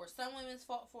or some women's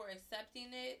fault for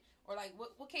accepting it? Or like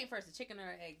what came first, the chicken or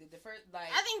the egg? The first, like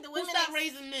I think the women who stopped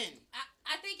raising men.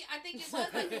 I think it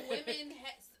was like the women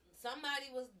somebody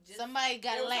was just somebody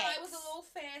got lax. Somebody was a little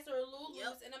fast or a little Yep.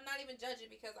 loose, and I'm not even judging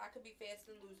because I could be fast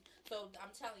and loose. So I'm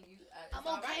telling you, I'm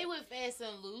okay with fast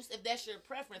and loose if that's your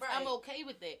preference. Right. I'm okay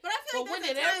with that. But I feel like when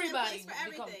there's did a time and everybody place for become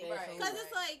everything. fast Right. and Because loose?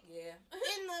 it's like yeah.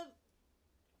 in the,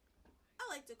 I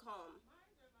like to call them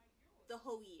the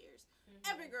whole years.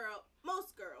 Every girl,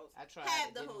 most girls I tried. have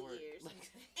it the didn't whole work. years.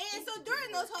 And so during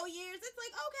those whole years, it's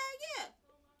like, okay, yeah.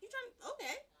 You trying,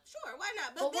 okay, sure, why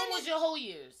not? But then when was your whole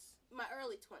years? my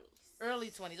early 20s. Early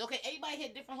 20s. Okay, everybody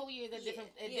had different whole years at different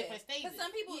stages. Because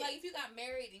some people, Yeah. like, if you got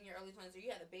married in your early 20s or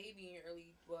you had a baby in your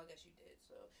early, well, I guess you did,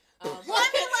 so. Well, I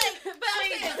mean, like, but I'm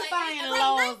Please saying, define like, the from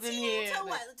laws 19 in here. to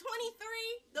but- what,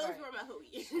 23? Those Right. were my whole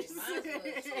years. Shit, mine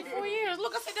was, 4 years.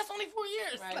 Look, I said that's only 4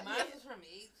 years. Right, mine was from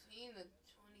 18 to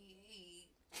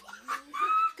 28.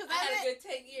 Because I had a good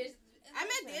 10 years. I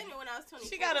met Daniel when I was 24.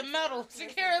 She got a medal. She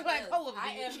carries like hoe of the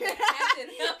I year. am the captain.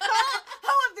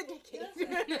 Hoe of the decade. You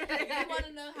want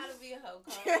to know how to be a hoe?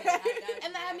 Call me. I got you.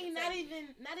 And I mean, can not tell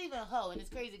you. even a hoe. And it's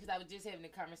crazy because I was just having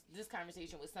this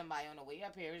conversation with somebody on the way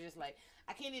up here. It was just like,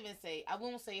 I can't even say, I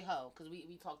won't say hoe because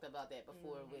we talked about that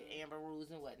before with Amber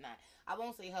Rules and whatnot. I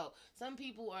won't say hoe. Some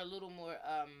people are a little more,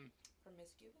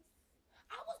 Promiscuous?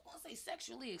 I was going to say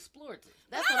sexually explorative.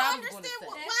 But That's what I I don't was going to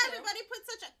understand say. why everybody put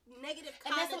such a negative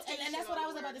And that's connotation what I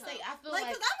was on the about to word say. hoe. I feel Like,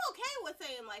 like, because I'm okay with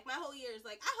saying, like, my whole years,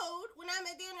 like, I hoed. When I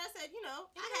met Daniel, I said, you know,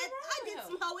 I did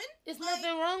some hoeing. there's Like,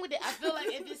 nothing wrong with it. I feel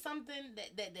like if it's something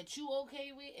that you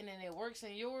okay with and then it works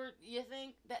in your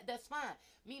thing, that's fine.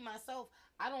 Me, myself,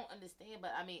 I don't understand,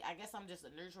 but I mean, I guess I'm just a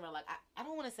nurturer. Like, I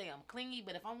don't want to say I'm clingy,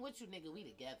 but if I'm with you, nigga, we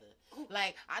together.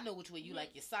 Like, I know which way you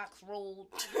like your socks rolled.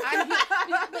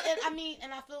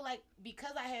 And I feel like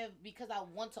because I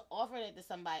want to offer that to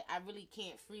somebody, I really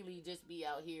can't freely just be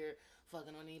out here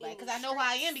fucking on anybody. Because I know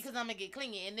how I am because I'm going to get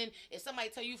clingy. And then if somebody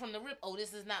tell you from the rip, oh,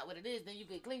 this is not what it is, then you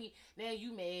get clingy. Now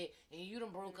you mad and you done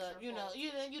broke up. You know,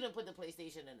 you done put the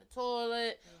PlayStation in the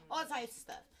toilet. All types of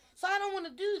stuff. So I don't want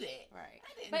to do that. Right.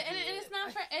 I didn't But do and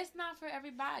that. it's not for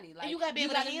everybody. Like you gotta be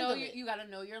able to handle know it. you gotta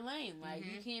know your lane. Like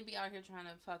Mhm. you can't be out here trying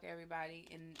to fuck everybody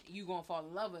and you gonna fall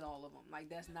in love with all of them. Like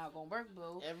that's not gonna work,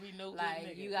 boo. Every no good Like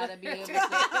nigga. you gotta be able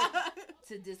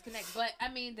to disconnect. But I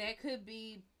mean that could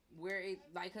be where it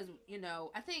like because you know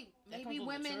I think That maybe comes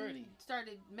with maturity.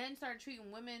 men started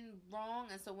treating women wrong,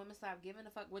 and so women stopped giving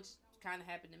a fuck, which kind of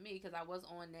happened to me because I was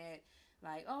on that.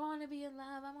 Like, oh, I want to be in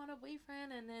love. I want a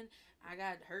boyfriend. And then I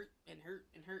got hurt. And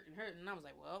I was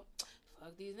like, well,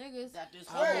 fuck these niggas. Got this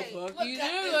I'm gonna hurt. fuck Look these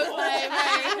at niggas. this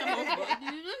I'm gonna fuck these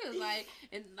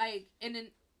niggas. And then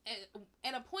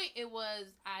at a point it was,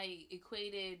 I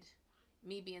equated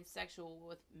me being sexual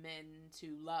with men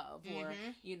to love. Or,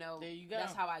 Mhm. you know, There you go.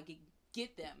 that's how I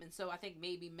get them. And so I think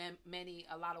maybe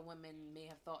a lot of women may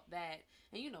have thought that.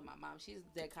 And you know my mom, she's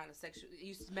that kind of sexual.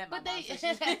 You met my But mom, they-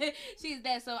 so she's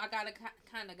that. So I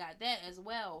kind of got that as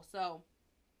well. So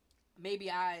maybe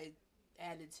I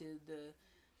added to the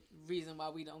reason why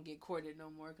we don't get courted no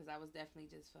more because I was definitely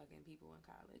just fucking people in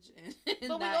college and But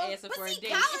we not all- asking But for a see,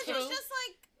 date. college True. is just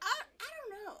like, I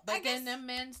don't know. But I then guess, them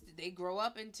men, they grow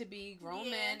up into be grown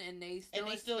Yeah. men, and they still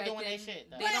doing their expecting- shit,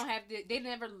 though. They don't have to. They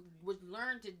never would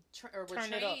learn to or were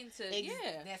Turn it up. trained to.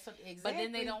 Yeah. That's what, exactly. But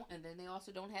then they don't, and then they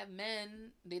also don't have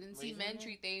men. They didn't see Raising men men.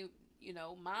 treat they,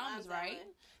 moms Moms right. that way.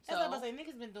 That's So what I'm saying.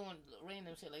 Niggas been doing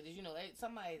random shit like this. You know,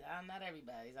 somebody, not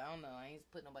everybody's. I don't know. I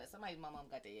ain't putting nobody. Somebody's mom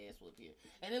got their ass whooped here.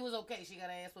 And it was okay. She got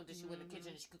her ass whooped and she went in the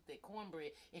kitchen and she cooked that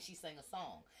cornbread and she sang a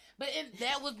song. But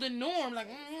that was the norm. Like,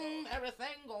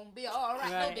 everything gonna be all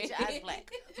right. Right. No, bitch, your eyes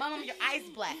black. Mama, your eyes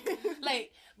black.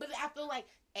 Like, but I feel like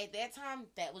at that time,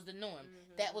 that was the norm.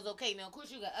 That was okay. Now, of course,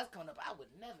 you got us coming up. I would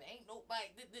never. Ain't nobody.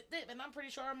 And I'm pretty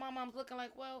sure our mom's looking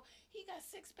like, well, he got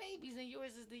 6 babies and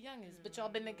yours is the youngest. But y'all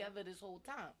been together this whole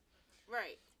time.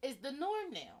 right. It's the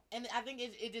norm now. And I think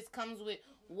it just comes with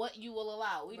what you will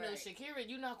allow. We know Right. Shakira,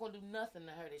 you're not going to do nothing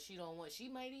to her that she don't want. She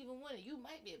might even want it. You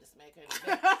might be able to smack her in the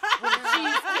back with a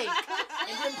cheesecake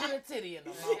and then put a titty in her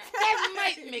mouth. That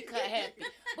might make her happy.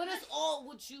 But it's all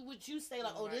what you say,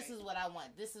 like, oh, this is what I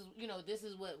want. This is, this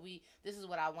is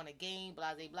what I want to gain,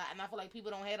 blah, blah, blah. And I feel like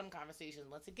people don't have them conversations.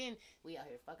 Once again, we out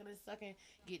here fucking and sucking,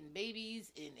 getting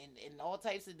babies and all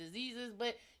types of diseases,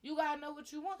 but you got to know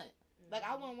what you want. Like,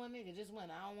 I want one nigga, just one.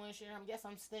 I don't want to share him. Yes,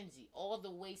 I'm stingy. All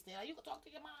the way stingy. Like, you can talk to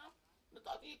your mom. You can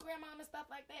talk to your grandma and stuff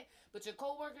like that. But your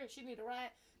coworker, she need a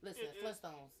ride. Listen,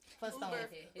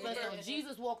 Flintstones.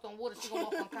 Jesus walked on water. She gonna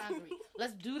walk on concrete.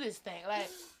 Let's do this thing. Like,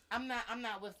 I'm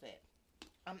not with that.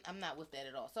 I'm not with that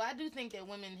at all. So I do think that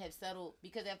women have settled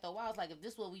because after a while, it's like, if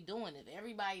this is what we doing, if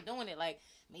everybody doing it, like,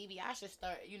 maybe I should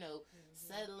start,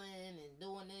 settling and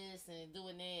doing this and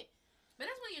doing that. But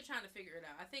that's when you're trying to figure it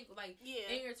out. I think, like,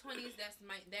 in your 20s,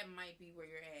 that might be where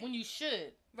you're at. When you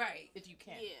should. Right. If you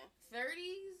can. Yeah.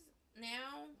 30s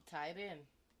now. Tie it in.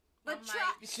 But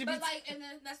and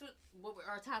then that's what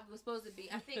our topic was supposed to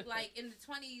be. I think, like, in the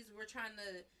 20s, we're trying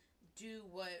to do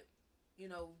what,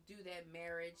 do that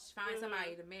marriage, find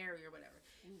somebody to marry or whatever.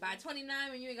 By 29,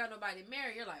 when you ain't got nobody to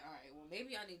marry, you're like, all right, well,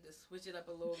 maybe I need to switch it up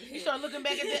a little bit. You start looking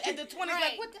back at the 20s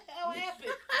like, what the hell happened?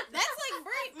 That's like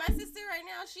great. My sister right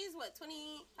now, she's what,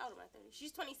 20, how old am I, 30? She's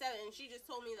 27. She just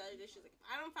told me the other day, she's like, if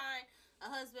I don't find a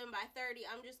husband by 30,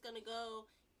 I'm just going to go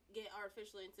get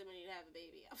artificially inseminated to have a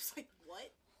baby. I was like, what?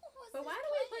 But why do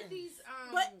we put these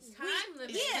time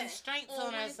limits, constraints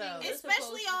on ourselves?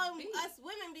 Especially on us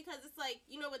women, because it's like,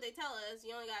 you know what they tell us,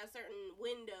 you only got a certain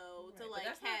window to like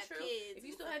have kids. If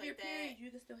you still have your period, you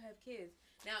can still have kids.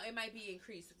 Now it might be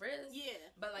increased risk. Yeah.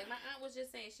 But like my aunt was just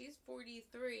saying, she's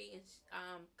 43, and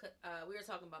we were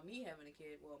talking about me having a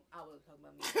kid. Well, I wasn't talking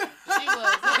about me. She was.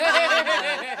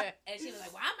 And she was like,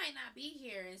 well, I might not be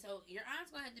here, and so your aunt's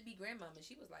gonna have to be grandmom. And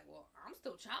she was like, well, I'm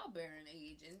still childbearing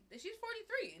age, and she's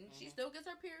 43, and she still gets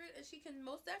her period, and she can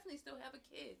most definitely still have a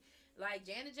kid. Like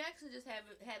Janet Jackson just had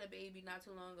a baby not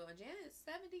too long ago, and Janet's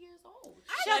 70 years old.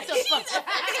 Shut the fuck up.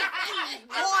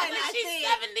 She's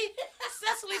 70.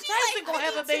 Cecily Tyson gonna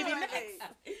have a baby next.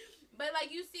 But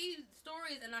like you see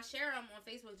stories, and I share them on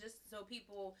Facebook just so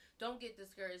people don't get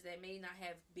discouraged that may not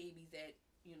have babies at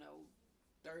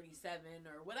 37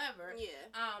 or whatever.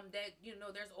 Yeah. That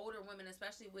there's older women,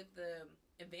 especially with the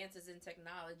advances in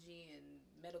technology and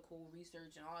medical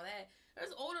research and all that.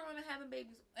 There's older women having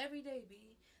babies every day,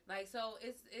 B. Like, so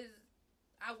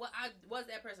I was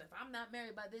that person. If I'm not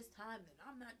married by this time, then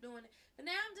I'm not doing it. But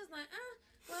now I'm just like,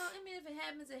 well, I mean, if it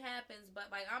happens, it happens.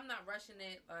 But like, I'm not rushing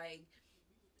it. Like,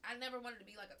 I never wanted to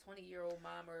be like a 20-year-old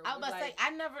mom or. I was about to say,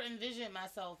 I never envisioned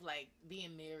myself like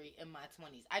being married in my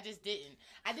 20s. I just didn't.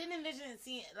 I didn't envision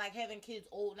seeing like having kids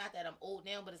old. Not that I'm old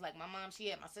now, but it's like my mom. She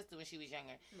had my sister when she was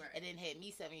younger, and then had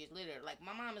me 7 years later. Like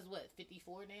my mom is what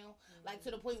 54 now. Like to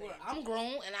the point where I'm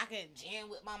grown and I can jam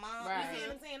with my mom. Right. You see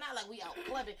what I'm saying? Not like we out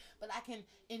clubbing, but I can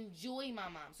enjoy my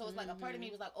mom. So it's like a part of me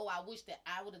was like, oh, I wish that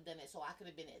I would have done it so I could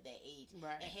have been at that age and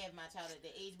have my child at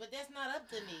that age. But that's not up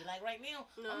to me. Like right now,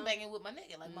 I'm banging with my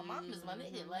nigga. Like my mom is my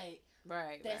nigga. Like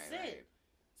that's it.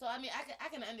 So I mean, I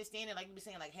can understand it. Like you were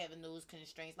saying, like having those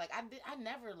constraints. Like I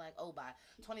never like, oh, by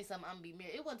 20-something I'm gonna be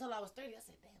married. It wasn't until I was 30 I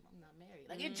said, damn, I'm not married.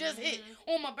 Like it just hit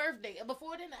on my birthday.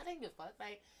 Before then, I didn't give a fuck.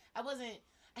 Like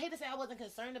I hate to say I wasn't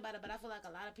concerned about it, but I feel like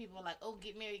a lot of people are like, oh,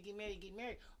 get married.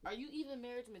 Are you even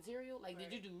marriage material? Like, did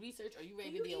you do research? Are you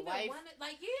ready to be a wife?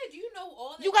 Do you know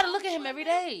all that? You got to look at him every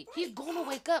day. Right. He's going to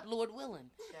wake up, Lord willing.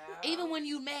 Yeah. Even when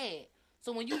you mad.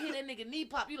 So when you hear that nigga knee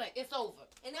pop, you like, it's over.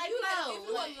 And if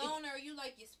you alone or you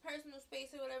like your personal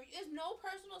space or whatever, there's no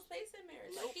personal space in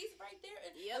marriage. Nope. Like, he's right there.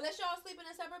 Unless y'all sleeping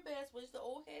in separate beds, which the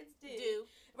old heads do.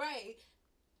 Right.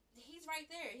 He's right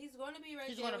there. He's going to be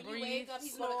right there when you wake up.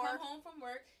 He's going to come home from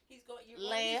work. He's going to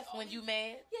laugh when you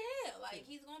mad. Yeah, like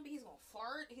he's going to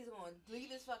fart. He's going to leave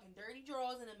his fucking dirty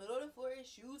drawers in the middle of the floor. His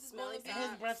shoes is going to be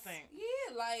his breath stink.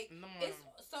 Yeah, like it's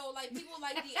so like people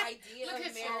like the idea of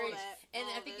marriage, and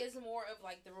I think it's more of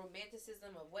like the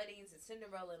romanticism of weddings and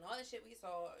Cinderella and all that shit we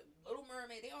saw. Little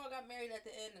Mermaid, they all got married at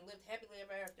the end and lived happily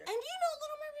ever after. And you know,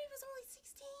 Little Mermaid was only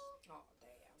 16. Oh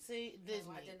damn. See,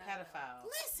 Disney, pedophile.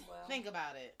 Listen. Think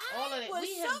about it. All of that.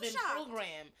 We have been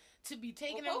programmed to be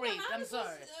taken and raped. I'm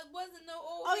sorry. Wasn't no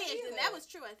old. Oh, yeah, that was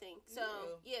true, I think. So,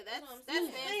 yeah, that's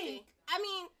nasty. I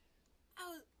mean,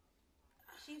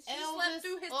 She slept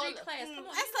through history class. Come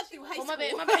on, I slept through high school. My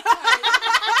bad.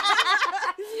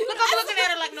 Look, I'm looking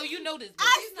at her like, no, you know this.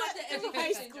 I slept through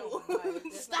high school.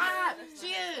 Stop.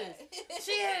 She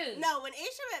is. No, when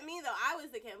Aisha met me, though, I was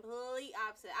the complete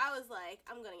opposite. I was like,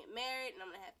 I'm going to get married, and I'm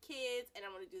going to have kids, and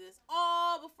I'm going to do this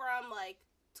all before I'm, like,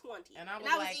 20. And I was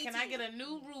like, 18. Can I get a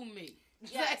new roommate?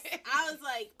 Yes. I was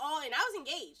like, and I was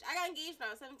engaged. I got engaged when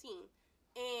I was 17.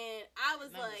 And I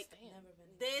was like,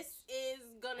 this is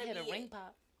going to be I had a ring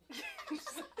pop.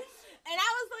 And I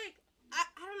was like,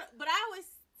 I don't know. But I always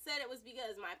said it was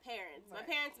because my parents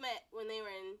met when they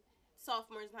were in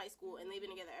sophomores in high school, and they've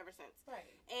been together ever since.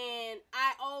 Right. And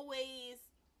I always,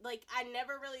 like, I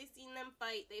never really seen them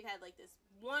fight. They've had, like, this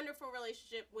wonderful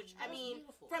relationship, which, I mean,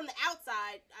 from the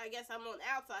outside, I guess I'm on the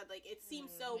outside, like, it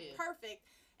seems so perfect.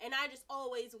 And I just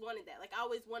always wanted that. Like, I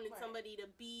always wanted somebody to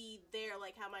be there,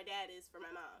 like how my dad is for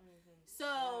my mom.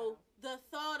 So, the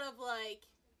thought of, like,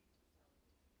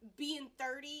 being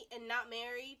 30 and not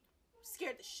married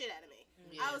scared the shit out of me.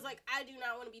 Yeah. I was like, I do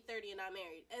not want to be 30 and not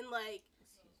married. And, like,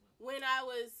 when I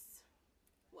was,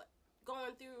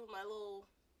 going through my little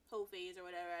hoe phase or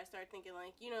whatever, I started thinking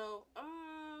like,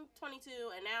 I'm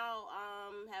 22 and now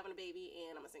I'm having a baby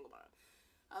and I'm a single mom.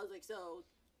 I was like, so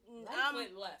Life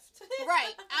went left.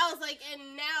 Right. I was like,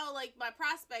 and now like my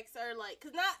prospects are like,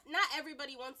 because not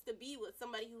everybody wants to be with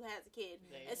somebody who has a kid,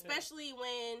 especially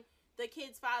when the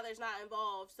kid's father's not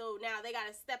involved. So now they got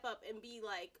to step up and be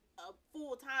like a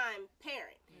full-time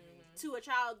parent to a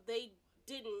child they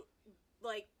didn't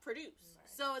like produce. Right.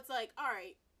 So it's like, all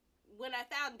right, when I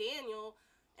found Daniel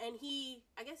and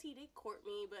I guess he did court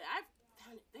me, but I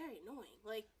found it very annoying.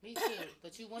 Like, me too,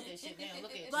 but you want that shit now.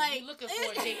 Look at you. Like, you looking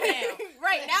for a date now.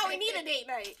 Right, now we need a date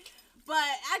night.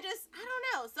 But I don't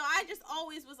know. So I just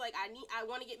always was like, I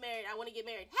want to get married. I want to get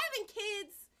married. Having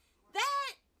kids,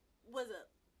 that was a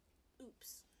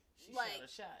oops. She shot a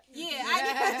shot. Yeah,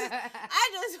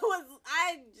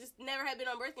 I just never had been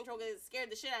on birth control because it scared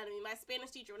the shit out of me. My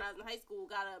Spanish teacher when I was in high school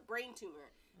got a brain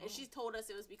tumor, and she told us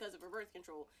it was because of her birth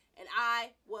control, and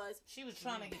she was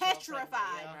trying to get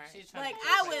petrified. Like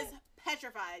I was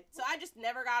petrified, so I just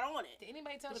never got on it. Did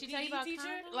anybody tell the PE teacher?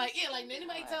 Did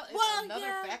anybody tell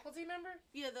another faculty member?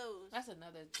 Yeah, those. That's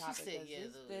another topic. She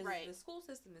said, right. The school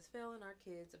system is failing our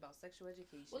kids about sexual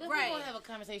education. Well, we're gonna have a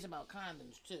conversation about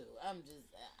condoms too. I'm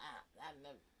just, I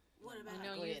never. What about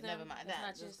go ahead, never mind.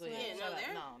 That's just go ahead. No,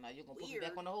 you're gonna put me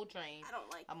back on the whole train. I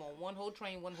don't like. I'm on one whole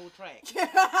train, one whole track.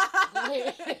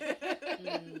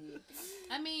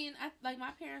 I mean,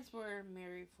 my parents were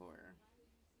married for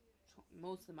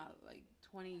most of my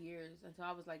 20 years until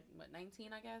I was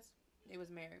 19, I guess. They was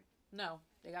married. No,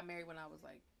 they got married when I was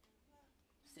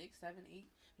 6, 7, 8,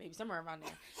 maybe somewhere around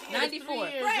there. 94.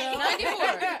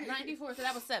 Right. 94. So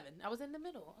that was 7. I was in the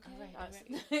middle. Okay.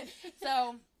 Right.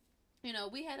 So,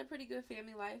 we had a pretty good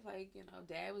family life.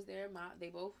 Dad was there. They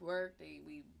both worked.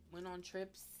 We went on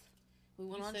trips. We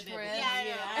went on trips.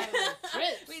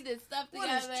 Trips. We did stuff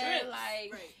together.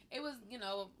 It was,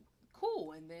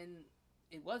 cool. And then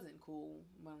it wasn't cool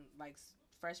when,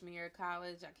 freshman year of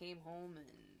college, I came home and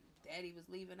Daddy was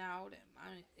leaving out,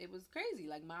 and it was crazy.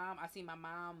 I seen my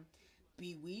mom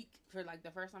be weak for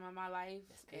the first time in my life,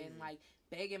 and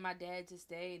begging my dad to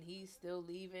stay, and he's still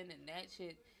leaving, and that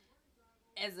shit.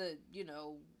 As a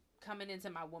coming into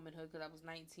my womanhood because I was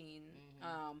 19,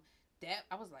 that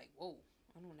I was like, whoa,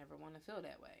 I don't ever want to feel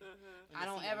that way. I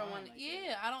don't ever want to.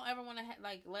 I don't ever want to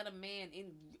let a man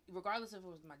in, regardless if it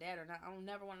was my dad or not. I don't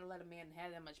never want to let a man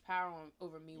have that much power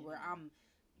over me where I'm.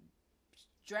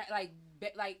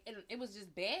 It was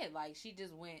just bad. She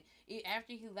just went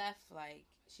after he left.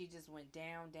 She just went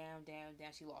down.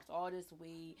 She lost all this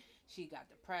weight. She got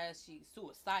depressed. She's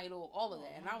suicidal. All of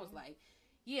that, and I was like,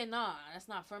 yeah, nah, that's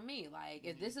not for me.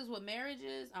 If this is what marriage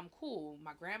is, I'm cool.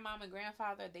 My grandmom and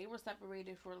grandfather, they were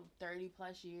separated for 30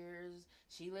 plus years.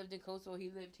 She lived in Kosovo. He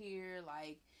lived here.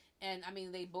 And I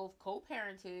mean, they both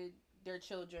co-parented their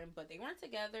children, but they weren't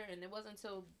together. And it wasn't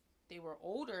until they were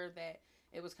older that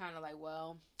it was kind of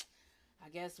well, I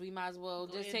guess we might as well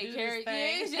just take care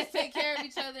of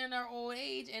each other in our old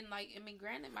age. And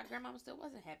granted, my grandma still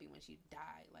wasn't happy when she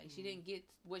died. She didn't get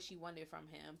what she wanted from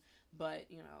him, but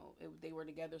they were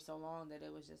together so long that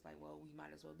it was just well, we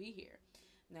might as well be here.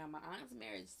 Now my aunt's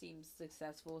marriage seems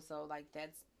successful, so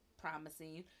that's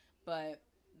promising. But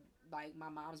my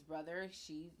mom's brother,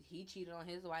 he cheated on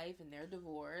his wife and they're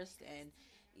divorced, and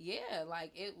yeah,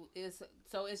 it is.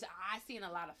 So I seen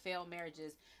a lot of failed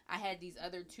marriages. I had these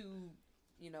other two,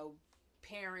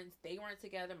 parents, they weren't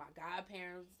together. My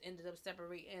godparents ended up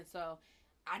separating, and so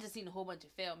I just seen a whole bunch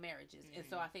of failed marriages. And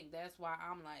so I think that's why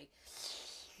I'm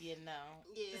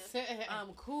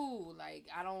I'm cool. I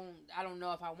don't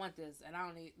know if I want this, and I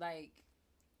don't need I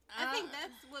think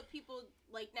that's what people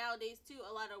nowadays too.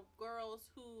 A lot of girls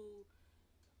who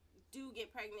do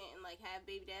get pregnant and have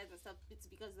baby dads and stuff, it's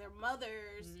because their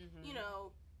mothers,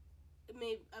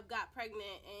 may have got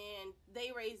pregnant and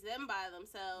they raised them by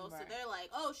themselves. Right. So they're like,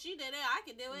 oh, she did it, I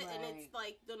could do it. Right. And it's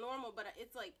the normal, but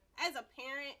it's as a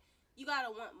parent, you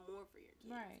gotta want more for your kids.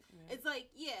 Right. It's I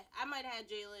might have had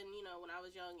Jalen, when I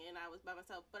was young and I was by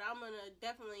myself, but I'm gonna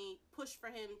definitely push for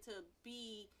him to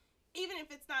be, even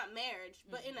if it's not marriage,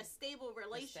 but in a stable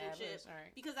relationship.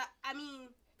 Right. Because I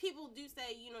mean, people do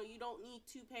say, you don't need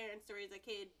two parents to raise a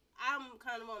kid. I'm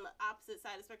kind of on the opposite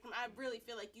side of the spectrum. I really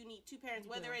feel like you need two parents,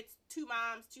 whether it's two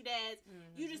moms, two dads.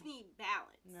 You just need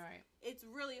balance. Right. It's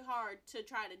really hard to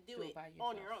try to do it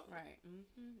on your own. Right.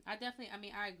 I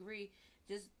agree.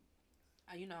 Just,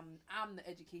 I'm the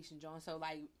education John. So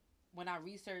when I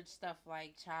research stuff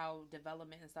like child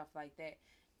development and stuff like that,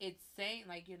 it's saying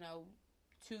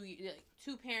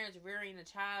two parents rearing a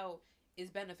child is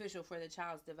beneficial for the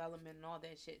child's development and all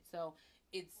that shit. So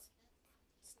it's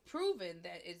proven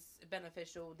that it's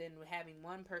beneficial than having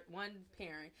one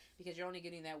parent, because you're only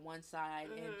getting that one side,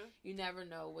 and you never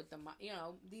know what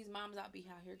these moms be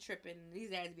out here tripping, these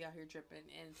dads be out here tripping,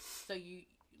 and so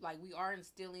we are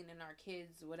instilling in our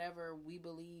kids whatever we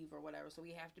believe or whatever, so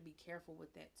we have to be careful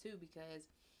with that too, because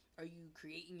are you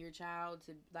creating your child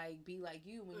to be like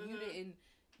you when you didn't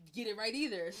get it right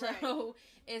either? So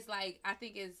it's I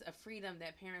think it's a freedom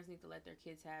that parents need to let their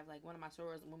kids have. Like one of my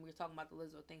sorors, when we were talking about the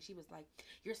Lizzo thing, she was like,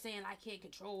 "You're saying I can't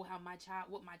control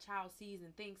what my child sees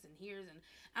and thinks and hears," and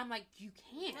I'm like, "You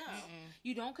can't. No.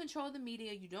 You don't control the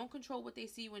media. You don't control what they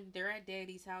see when they're at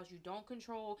daddy's house. You don't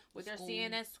control what they're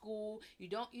seeing at school. You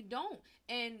don't,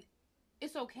 and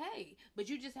it's okay, but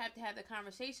you just have to have the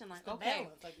conversation okay,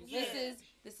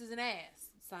 this is an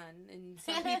ass, son, and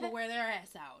some people wear their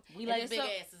ass out. We like big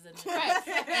asses in the right.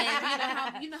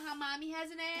 And you know how mommy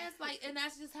has an ass, and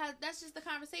that's just the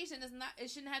conversation. It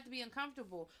shouldn't have to be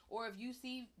uncomfortable. Or if you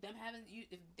see them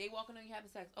if they walking on you having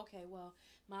sex, okay, well,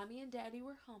 mommy and daddy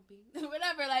were humping,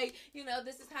 whatever.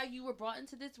 This is how you were brought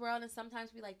into this world, and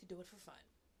sometimes we like to do it for fun.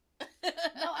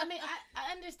 No, I mean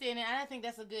I understand it, and I think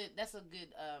that's a good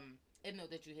note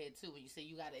that you had too, when you say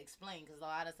you got to explain, because a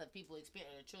lot of stuff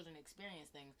children experience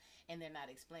things and they're not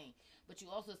explained. But you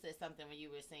also said something when you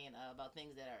were saying about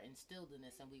things that are instilled in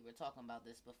us, and we were talking about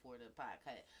this before the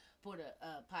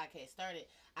podcast started.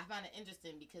 I find it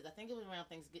interesting because I think it was around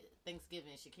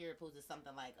Thanksgiving. Shakira posted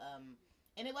something like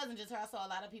and it wasn't just her. I saw a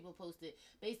lot of people post it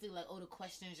basically the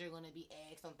questions you're going to be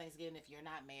asked on Thanksgiving if you're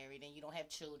not married and you don't have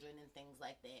children and things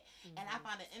like that. And I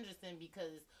find it interesting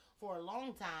because for a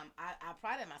long time, I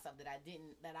prided myself that I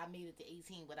made it to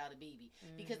 18 without a baby.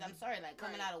 Because I'm sorry,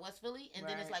 coming out of West Philly, and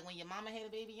then it's when your mama had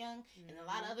a baby young, and a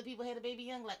lot of other people had a baby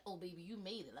young, oh baby, you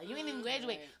made it. You didn't even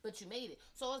graduate, but you made it.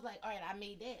 So it's all right, I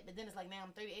made that. But then it's now I'm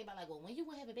 30. Everybody well, when you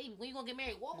gonna have a baby? When you gonna get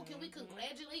married? Well, can we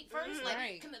congratulate first?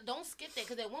 Don't skip that,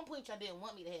 because at one point y'all didn't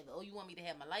want me to have it. Oh, you want me to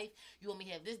have my life? You want me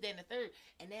to have this, that, and the third?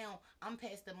 And now I'm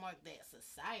past the mark that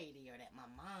society or that my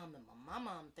mom and my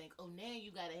mom think, oh, now you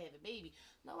gotta have a baby.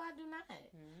 No, I do not.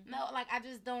 No, I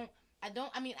just don't. I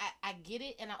mean, I get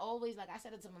it, and I always, I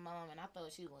said it to my mom, and I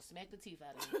thought she was going to smack the teeth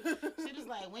out of me. She was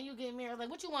like, when you get married, I was like,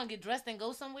 what, you want to get dressed and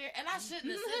go somewhere? And I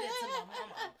shouldn't have said that to my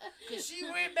mama, because she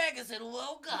ran back and said,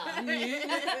 well, God.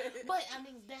 But, I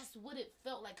mean, that's what it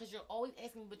felt like, because you're always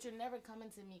asking me, but you're never coming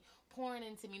to me, pouring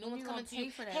into me. No one's coming to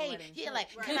you, hey,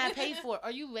 can I pay for it?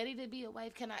 Are you ready to be a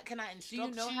wife? Can I instruct you? Do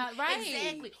you know how? Right.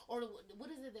 Exactly. Or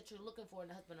what is it that you're looking for in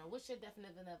a husband? Or what's your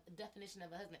definition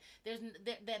of a husband? There's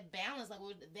that balance, that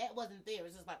wasn't there.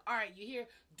 It's just all right, you're here,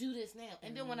 do this now.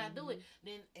 And then when I do it,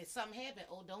 then if something happens,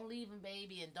 oh, don't leave him,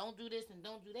 baby, and don't do this and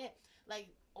don't do that.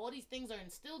 All these things are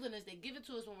instilled in us. They give it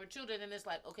to us when we're children, and it's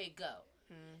okay, go.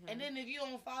 And then if you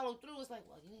don't follow through, it's well,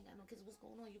 you ain't got no kids. What's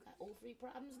going on? You got ovary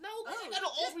problems? No, you got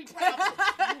no ovary problems.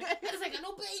 I just ain't got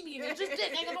no baby in there. Just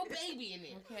dick, ain't got no baby in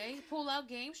there. Okay, pull out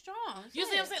game strong. You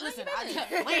see what I'm saying? Listen, I'm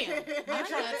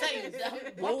trying to tell you.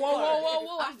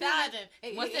 Whoa. I'm dodging.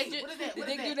 Hey, what is that? Did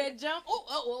they do that jump?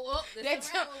 Oh. That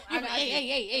jump.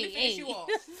 Hey. You off.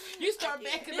 You start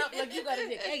backing up like you got a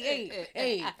dick.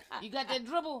 Hey. You got that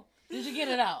dribble? Did you get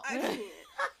it out?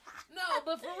 No,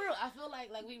 but for real, I feel like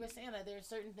we were saying, there are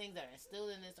certain things that are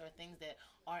instilled in us, or things that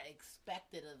are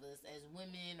expected of us as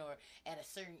women, or at a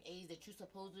certain age that you're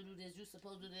supposed to do this, you're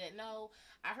supposed to do that. No,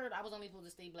 I heard I was only supposed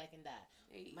to stay black and die.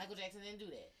 Michael Jackson didn't do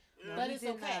that. No, but it's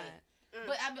okay.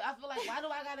 But I feel why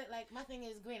do I got it? My thing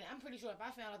is, granted, I'm pretty sure if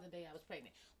I found out the day I was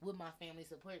pregnant, would my family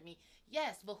support me?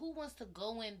 Yes, but who wants to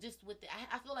go in just with it?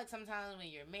 I feel sometimes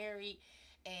when you're married,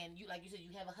 and you, like you said,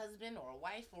 you have a husband or a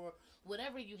wife or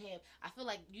whatever you have, I feel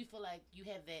you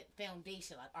have that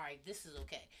foundation, all right, this is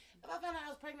okay. If I found out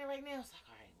I was pregnant right now, it's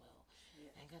all right, well,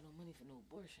 I ain't got no money for no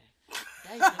abortion.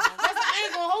 I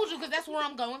ain't gonna hold you, because that's where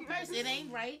I'm going first. It ain't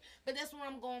right, but that's where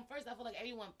I'm going first. I feel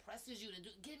everyone presses you to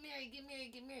get married.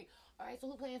 All right, so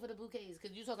who paying for the bouquets?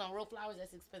 Because you talking real flowers,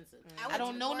 that's expensive. I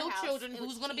don't know no children.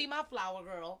 Who's gonna be my flower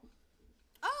girl?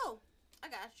 Oh, I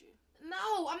got you.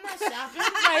 No, I'm not shopping.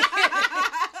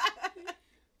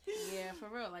 Yeah, for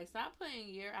real. Stop putting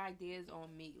your ideas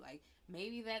on me.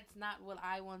 Maybe that's not what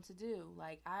I want to do.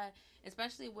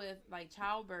 Especially with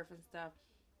childbirth and stuff.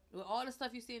 With all the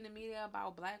stuff you see in the media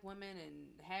about black women and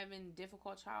having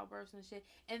difficult childbirths and shit,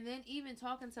 and then even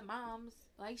talking to moms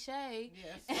like Shay,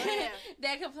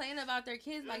 that complain about their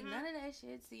kids, none of that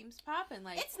shit seems popping.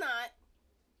 It's not.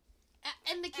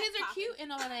 And the kids are cute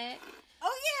and all that.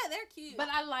 Oh yeah, they're cute. But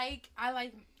I like my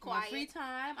Quiet. free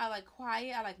time. I like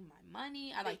quiet. I like my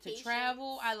money. I like to Vacations.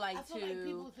 travel. I like I feel to. like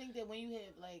people think that when you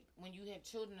have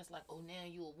children, it's like, oh, now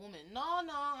you a woman. No,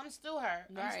 I'm still her.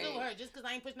 I'm still Right. her. Just because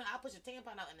I ain't pushing, I'll push a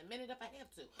tampon out in a minute if I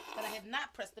have to. But I have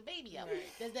not pressed the baby out. Right.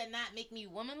 Does that not make me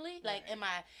womanly? Like, Right. am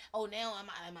I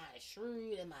a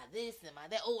shrewd? Am I this? Am I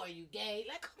that? Oh, are you gay?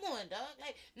 Like, come on, dog.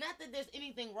 Like, not that there's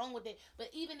anything wrong with it, but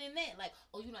even in that, like,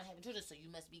 oh, you're not having children, so you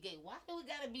must be gay. Why do it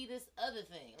gotta be this other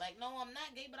thing? Like, no, I'm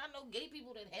not gay, but I know gay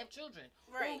people that have children.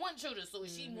 Right. Or want children. So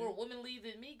is she more womanly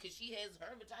than me because she has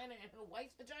her vagina and her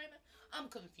wife's vagina? I'm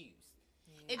confused.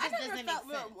 It I just never doesn't felt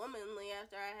make sense. more womanly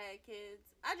after I had kids.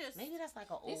 I just Maybe that's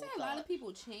like an They old say a lot of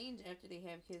people change after they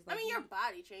have kids. I mean, your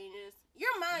body changes.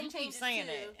 Your mind You keep changes saying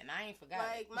too. that, and I ain't forgot.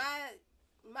 Like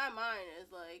my mind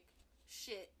is like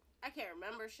shit. I can't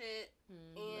remember shit,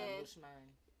 and mine.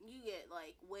 you get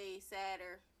like way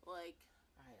sadder. Like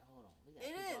All right, hold on. We got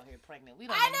It people is. out here pregnant. We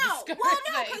don't I even know. discuss, Well,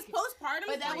 no, like- because postpartum.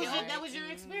 But that is real. was your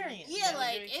experience. Yeah, That was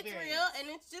like your it's experience. real, and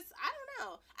it's just I don't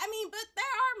know. I mean, but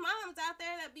there are moms out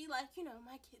there that be like,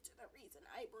 my kids are the reason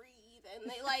I breathe, and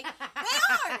they like they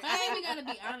are. I think we gotta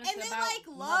be honest And they about like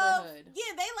love, motherhood.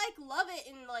 yeah, they like love it,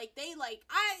 and like they like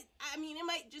I mean, it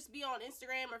might just be on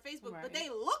Instagram or Facebook, but Right. they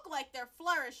look like they're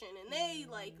flourishing, and they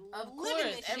like Of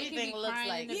living course, this shit. They everything can be looks crying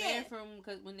like in the Yeah. bathroom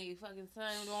because when they fucking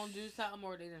son don't do something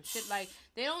or they done shit like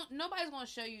they don't. Nobody's gonna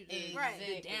show you the, Right.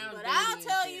 the down. But dirty I'll and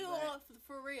tell shit, you but-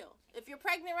 for real, if you're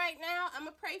pregnant right now, I'm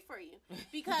gonna pray for you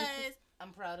because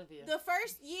I'm proud of you. the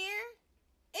first year,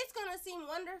 it's gonna seem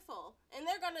wonderful, and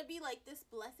they're gonna be like this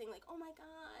blessing, like, oh my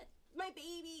god, my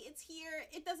baby, it's here.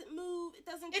 It doesn't move. It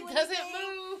doesn't do It doesn't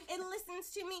anything. move. It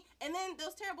listens to me, and then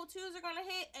those terrible twos are gonna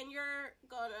hit, and you're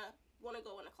gonna want to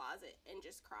go in a closet and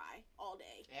just cry all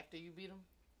day. After you beat them?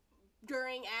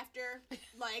 During, after,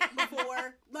 like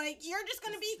before, like you're just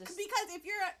gonna be because if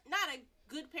you're not a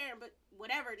good parent, but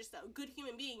whatever, just a good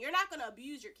human being, you're not gonna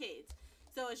abuse your kids.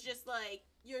 So it's just like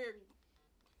you're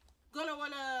gonna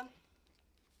wanna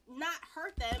not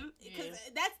hurt them because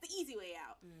that's the easy way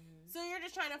out. So you're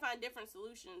just trying to find different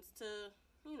solutions to,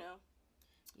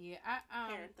 Yeah, I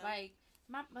parent them. like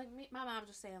my mom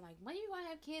just saying like, when you gonna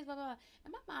have kids, blah blah blah.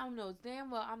 And my mom knows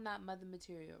damn well I'm not mother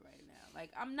material right now.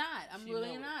 Like I'm not. I'm She really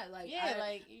know it. not. Like Yeah,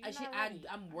 like, you're not ready.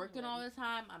 I'm I'm working all the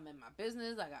time. I'm in my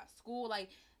business. I got school. Like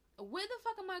where the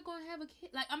fuck am I gonna have a kid?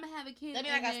 Like I'm gonna have a kid. That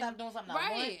mean I gotta stop doing something I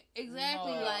want? Right.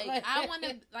 Exactly. No. Like I want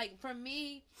to. Like for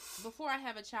me, before I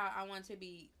have a child, I want to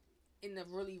be in a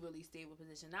really, really stable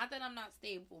position. Not that I'm not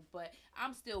stable, but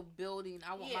I'm still building.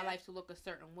 I want my Yeah. life to look a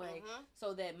certain way Mhm.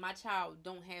 so that my child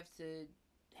don't have to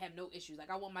have no issues. Like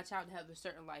I want my child to have a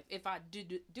certain life if I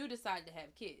do decide to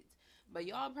have kids. But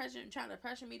y'all trying to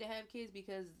pressure me to have kids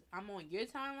because I'm on your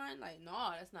timeline? Like,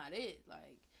 no, that's not it.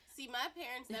 Like, See, my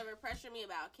parents never pressure me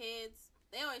about kids.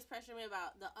 They always pressure me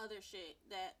about the other shit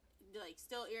that like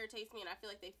still irritates me, and I feel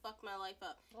like they fucked my life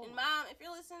up. Oh and my- Mom, if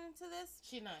you're listening to this,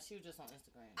 She not. She was just on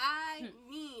Instagram. I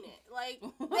mean it. Like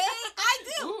I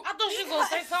do. I thought she was going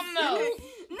to say something else.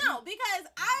 No, because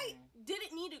I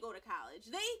didn't need to go to college.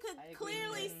 They I could agree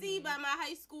clearly with that. see by my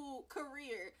high school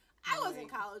career, I wasn't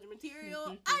college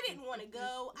material. I didn't want to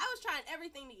go. I was trying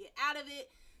everything to get out of it.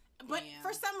 But Damn.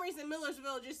 for some reason,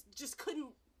 Millersville just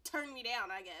couldn't turn me down,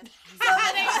 I guess. So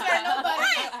they ain't turn nobody.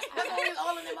 Right. That's always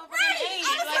all in them motherfucking Right. age.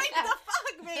 I was like, the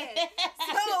fuck, man.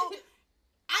 So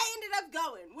I ended up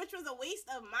going, which was a waste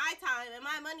of my time and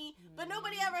my money. But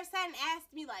nobody ever sat and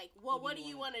asked me, like, well, what do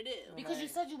you want to do? Because you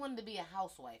said you wanted to be a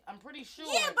housewife. I'm pretty sure.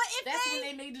 Yeah, but if that's they-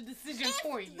 when they made the decision If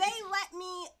for you. they let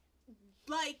me,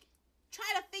 like, try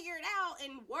to figure it out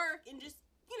and work and just,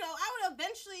 I would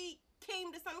eventually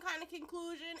came to some kind of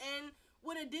conclusion and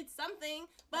would have did something.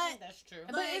 I But think that's true.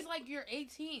 but it's like you're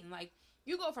 18. Like,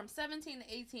 you go from 17 to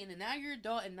 18, and now you're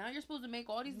adult, and now you're supposed to make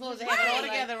all these supposed to decisions. have it all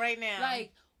Like- together right now.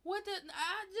 Like, what the?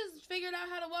 I just figured out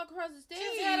how to walk across the stage.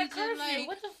 Just had a and, curfew. like,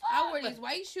 What the fuck? I wore these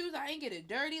white shoes. I ain't get it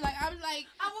dirty. Like, I'm like,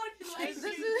 I want you like, this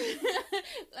is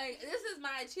like this is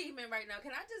my achievement right now.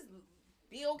 Can I just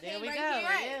be okay There we right go, here?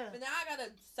 yeah. But now I gotta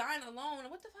sign a loan.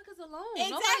 What the fuck is a loan?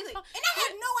 exactly. Nobody's And I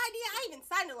had no idea I even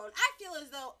signed a loan. I feel as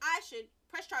though I should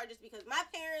press charges because my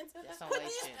parents That's some put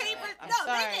white these shit, papers. I'm No,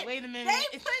 sorry. they didn't. Wait a minute.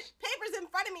 They put papers in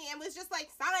front of me and was just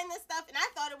like, sign this stuff. And I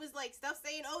thought it was like stuff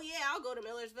saying, oh yeah, I'll go to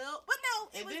Millersville. But no,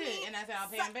 it It was did, me. and I said, I'll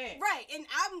pay 'em back. Right. And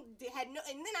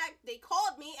and then they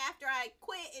called me after I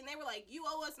quit and they were like, you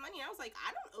owe us money. And I was like,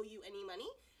 I don't owe you any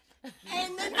money.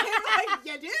 And then they were like,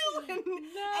 you do, and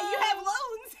you have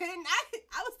loans. And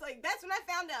I was like, that's when I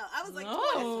found out. I was like, No.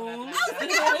 20. I was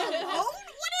like, I have a loan?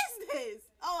 What is this?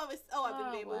 I've been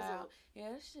Oh, bamboozled. wow. Yeah,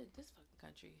 this shit, this fucking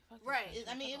country. Fuck Right. this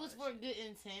country. I mean, Fuck it all was this for shit. good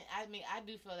intent. I mean, I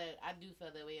do feel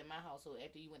that way in my household.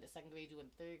 After you went to second grade, you went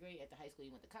to third grade. After high school,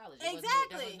 you went to college. There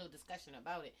Exactly. was no discussion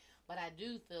about it. But I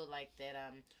do feel like that.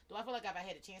 Do I feel like if I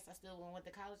had a chance, I still went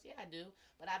to college? Yeah, I do.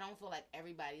 But I don't feel like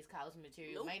everybody's college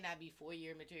material might not be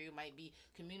 4-year material. Might be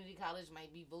community college.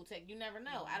 Might be Votech. You never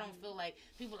know. I don't feel like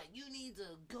people like you need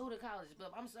to go to college.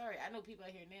 But I'm sorry, I know people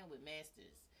out here now with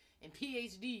masters and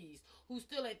PhDs who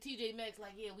still at TJ Maxx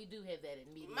like, yeah, we do have that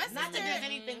in media. My Not that sister- there's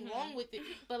anything wrong with it,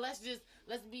 but let's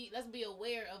be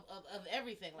aware of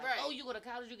everything. Like, Right. oh, you go to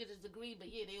college, you get this degree, but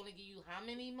yeah, they only give you how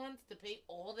many months to pay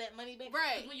all that money back?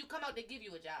 Right. Because when you come out, they give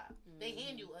you a job. They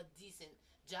hand you a decent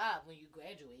job when you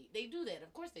graduate. They do that.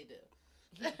 Of course they do.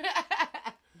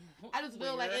 I just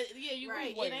feel like, you're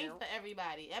right. It ain't for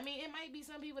everybody. I mean, it might be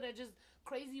some people that just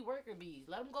crazy worker bees.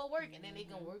 Let them go work, and then they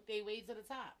can work their way to the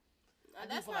top. I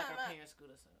do That's feel not like our my, parents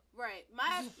screwed us up. right.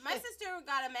 My sister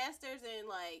got a master's in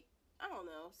like I don't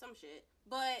know some shit,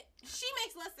 but she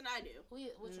makes less than I do.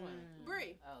 Which one?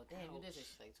 Brie. Oh, damn, you did say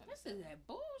she's like 20. This is that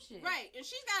bullshit. Right, and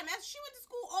she's got a master's. She went to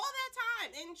school all that time,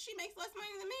 and she makes less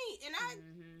money than me, and I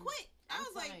quit. I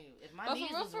was like, you, if my But knees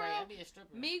for real, was for right, real, I'd be a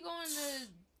stripper. Me going to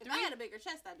if I had a bigger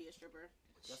chest, I'd be a stripper.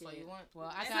 That's all you want. Well,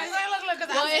 I That's got. like, Look,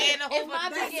 because Well, I'm saying the whole if my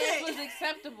fucking- big ass was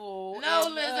acceptable, No,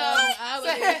 and, Lizzo. I was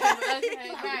okay,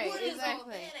 Like, right, what is all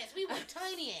exactly. badass? We want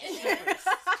tiny ass strippers.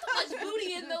 So much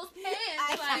booty in those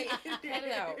pants, like cut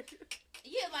it out.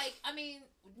 Yeah, like, I mean,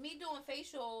 me doing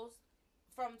facials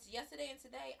from yesterday and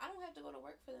today, I don't have to go to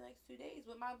work for the next 2 days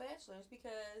with my bachelor's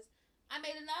because I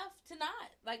made enough to not.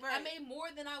 Like, I Right. made more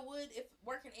than I would if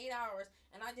working 8 hours,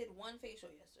 and I did one facial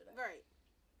yesterday. Right.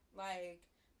 Like,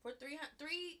 for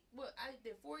I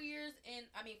did 4 years in,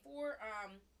 4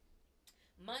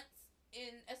 months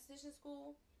in esthetician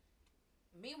school.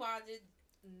 Meanwhile, I did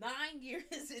 9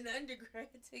 years in undergrad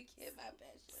to get my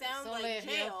bachelor's. Sounds So like laugh,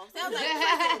 jail. yo. Sounds like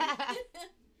prison.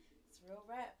 It's real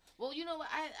rap. Well, you know what?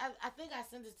 I think I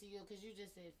sent it to you because you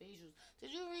just said facials.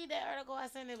 Did you read that article I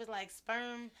sent? It was like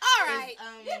sperm. All right.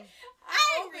 I read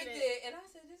opened it. it and I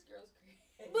said, "This girl's crazy."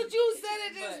 But you said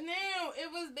it just But- now.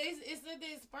 It was basically, it said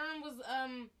that sperm was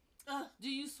do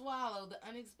you swallow the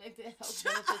unexpected health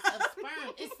benefits of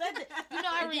sperm? It said that. You know,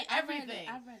 I read everything.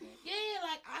 I read it. Yeah,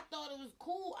 like I thought it was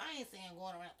cool. I ain't saying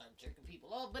going around there jerking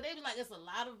people off, but they be like, it's a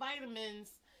lot of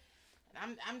vitamins.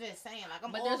 And I'm just saying, like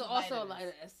I'm. But all there's for also a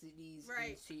vitamins. lot of STDs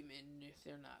Right. in semen if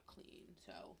they're not clean.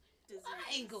 So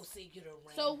I ain't gonna say get a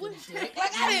random So what- dick.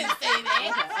 Like I didn't say that.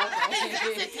 Okay.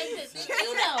 I said take this,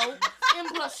 you know, and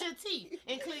brush your teeth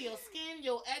and clear your skin,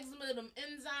 your eczema, them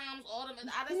enzymes, all them.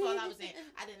 That's all I was saying.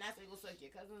 I did not say go suck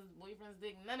your cousin's boyfriend's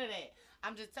dick. None of that.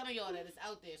 I'm just telling y'all that it's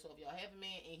out there. So if y'all have a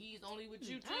man and he's only with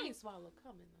you I too, ain't swallowed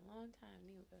cum in a long time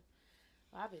neither.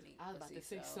 Well, I've been eating I was about pussy, to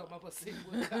say so. something. I'm gonna say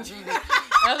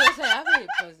I was gonna say I've been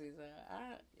eating pussy, so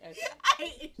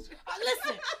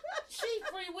Listen, she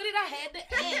free with it. I had to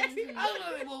ask. I was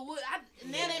like, well,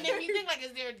 now that made me think like,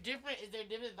 is there different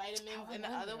vitamins in the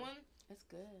other one? It's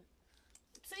good.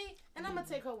 See, and I'm gonna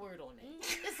take her word on it.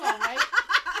 It's all right.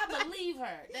 I believe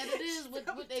her that it is what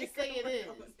they say it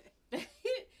is.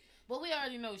 But we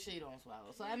already know she don't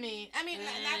swallow. So I mean, not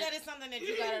that it's something that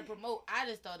you gotta promote. I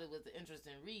just thought it was an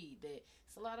interesting read that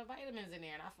it's a lot of vitamins in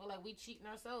there, and I feel like we cheating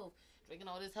ourselves. Drinking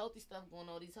all this healthy stuff, going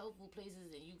all these health food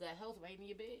places, and you got health right in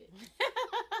your bed.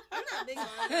 I'm not big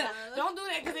on Don't do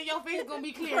that because then your face gonna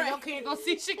be clear. Right. Y'all can't go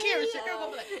see Shakira. Shakira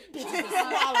gonna be like, bitches is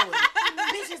swallowing.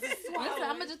 Bitches is swallowing. Listen,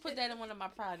 I'm gonna just put that in one of my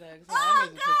products. Oh,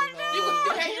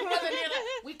 You can have your brother there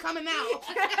like, we coming out.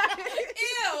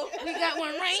 Ew. We got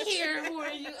one right here for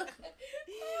you.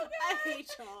 I hate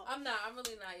y'all. I'm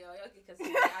really not, y'all. Y'all can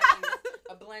consider I use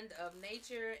a blend of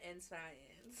nature and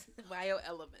science.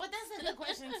 Bioelement. But that's a good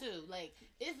question too. Like,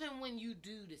 if and when you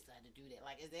do decide to do that,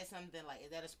 like, is that something like,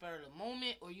 is that a spur of the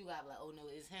moment, or you got like, oh no,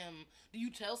 it's him? Do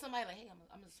you tell somebody like, hey,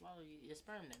 I'm gonna swallow your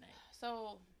sperm tonight?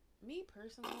 So, me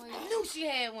personally, I knew she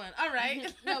had one. All right.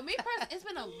 no, me personally, it's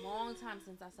been a long time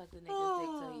since I sucked a nigga's dick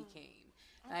till he came.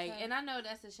 Like, Okay. and I know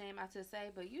that's a shame to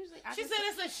say, but usually She said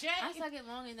it's a shame. I suck it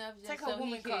long enough just Take her so he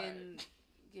woman can card.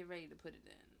 get ready to put it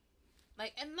in.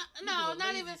 Like, and You no, do a not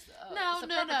lazy even. suck. No, It's a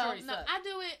no. preparatory suck. I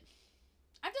do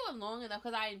it long enough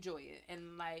because I enjoy it,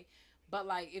 and like, but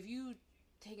like if you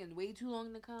taking way too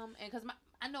long to come, and because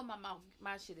I know my mouth,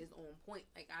 my shit is on point.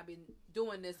 Like I've been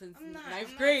doing this since I'm not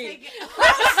ninth grade. taking-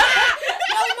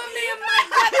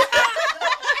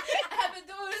 I've been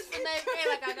doing this for 9th grade.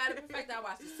 Like, I got it perfect. I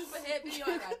watched the Superhead video.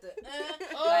 I got the,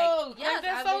 Oh, like, yes,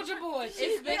 that I've been Soldier Boy.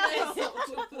 It's been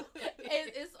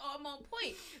it's all on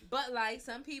point. But like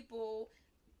some people,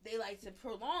 they like to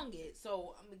prolong it.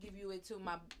 So I'm gonna give you it to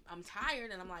I'm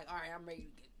tired and I'm like, all right, I'm ready to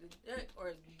get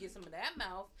or get some of that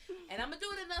mouth, and I'm gonna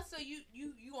do it enough so you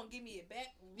gonna give me it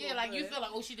back. Yeah, like you feel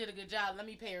like, oh, she did a good job. Let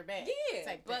me pay her back.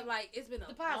 Yeah, but like it's been a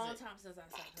long time since I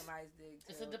sucked somebody's dick.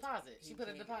 It's a deposit. She put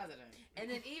a deposit in. And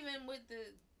then even with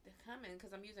the coming,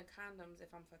 because I'm using condoms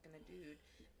if I'm fucking a dude.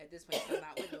 At this point, I'm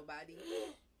not with nobody.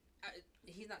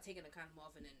 He's not taking the condom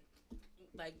off, and then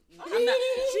like I'm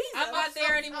not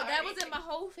there anymore. That was in my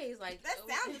whole face. Like that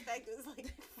sound effect was like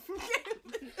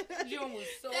you was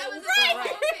so that was in my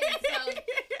whole face. So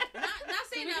not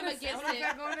saying I'm against it.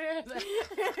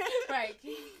 Right.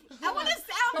 I want to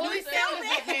sound Holy sound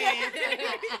effect man.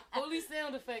 Holy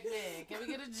sound effect man. Can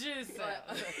we get a juice? But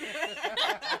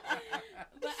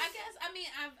I guess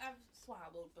I've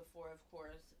swallowed before, of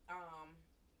course.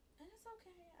 And it's okay.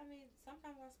 I mean,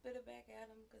 sometimes I spit it back at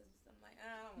him because I'm like,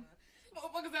 I don't know.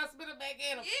 Motherfuckers, I spit it back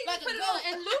at him. Yeah, you like put it on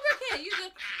and lubricant. You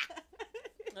just,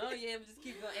 oh yeah, just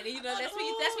keep going. And then, that's when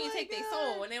you take their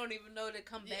soul, and they don't even know to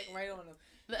come back right on them.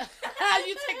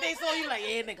 You take their soul, you like,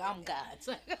 yeah, nigga, I'm God.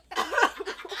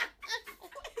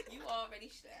 You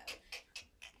already shot.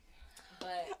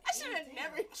 But I should have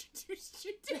never introduced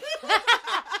you to it.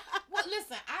 Well,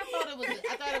 listen, I thought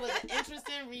it was an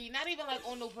interesting read. Not even like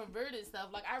on no perverted stuff.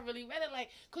 Like I really read it,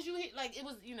 like, cause you hear, like it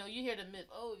was, you hear the myth.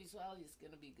 Oh, if you swallow, it's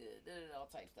gonna be good. All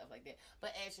type stuff like that.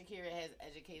 But as Shakira has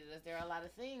educated us, there are a lot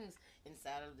of things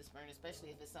inside of the sperm, especially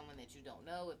if it's someone that you don't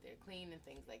know, if they're clean and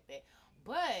things like that.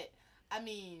 But I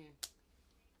mean,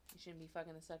 you shouldn't be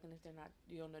fucking and sucking if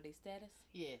you don't know their status.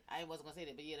 Yeah, I wasn't gonna say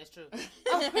that, but yeah, that's true.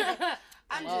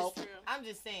 I'm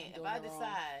just saying, if I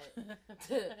decide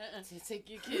to take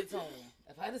your kids home,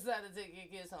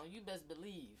 you best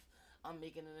believe I'm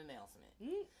making an announcement.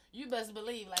 You best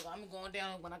believe, like, I'm going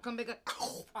down, when I come back,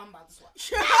 I'm about to swap.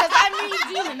 Because I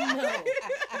need you to know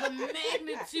the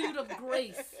magnitude of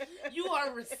grace you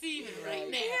are receiving right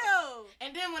now. Ew.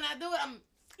 And then when I do it,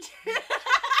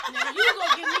 now you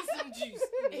gonna give me some juice,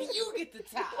 and you get the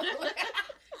towel.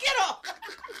 Get off.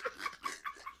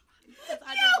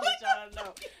 I just want y'all to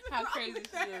know how crazy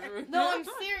she is. No, I'm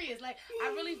serious. Like, I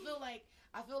really feel like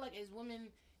as women,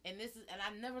 and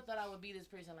I never thought I would be this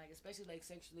person, like, especially, like,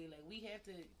 sexually, like, we have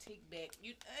to take back,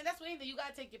 and that's what anything, you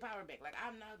gotta take your power back. Like,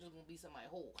 I'm not just gonna be somebody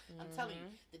whole. I'm telling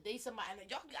you, the day somebody, and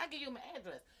I give you my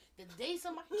address, the day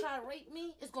somebody try to rape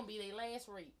me, it's gonna be their last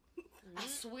rape. I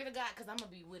swear to God, because I'm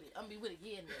gonna be with it.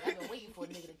 Yeah, nigga. I've been waiting for a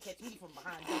nigga to catch me from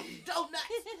behind donuts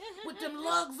with them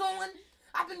lugs on.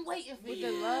 I've been waiting for you.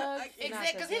 The lugs,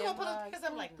 exactly, because he gonna put us. Because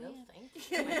I'm like, no, thank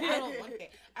you. Like, I don't want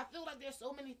that. I feel like there's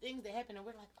so many things that happen, and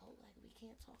we're like, oh, like we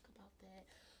can't talk about that.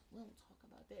 We don't talk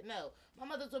about that. No, my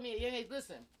mother told me at a young age,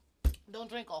 listen, don't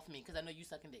drink off me because I know you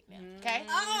sucking dick now. Okay?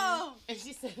 Oh. And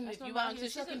she said, if you out here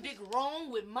sucking dick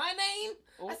wrong with my name,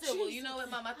 I said, well, you know what,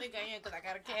 Mom? I think I am because I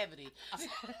got a cavity.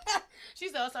 She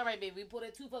said, oh, it's all right, baby. We put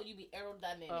that 2 foot, you be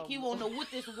aerodynamic. He won't know what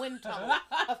this wind tunnel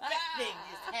effect thing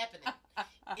is happening.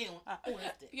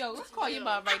 Yo, let's call your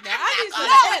mom right now. I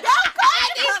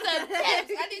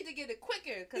need to get it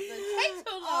quicker because it takes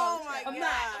too long. Oh my God.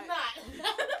 I'm not.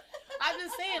 I'm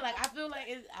just saying, like, I feel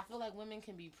like women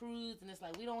can be prudes, and it's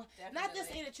like we don't. Definitely. Not to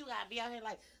say that you gotta be out here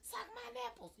like suck my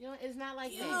nipples. It's not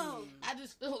like that. I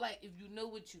just feel like if you know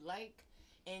what you like,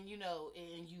 and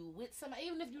and you with somebody,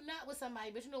 even if you're not with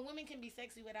somebody, but women can be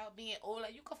sexy without being old.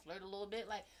 Like you can flirt a little bit.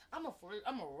 Like I'm a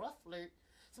rough flirt.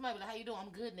 Somebody be like, how you doing? I'm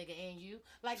good, nigga, and you?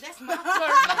 Like, that's my flirt.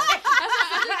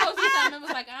 I just posted something and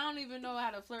was like, I don't even know how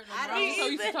to flirt no more. I'm so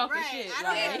used to talking shit.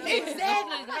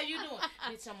 Exactly. How you doing?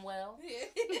 Bitch, I'm well.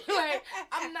 Like,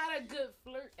 I'm not a good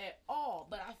flirt at all.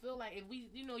 But I feel like if we,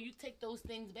 you take those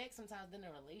things back sometimes, then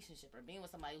a relationship or being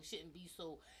with somebody who shouldn't be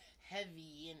so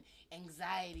heavy and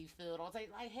anxiety filled.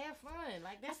 Like, have fun.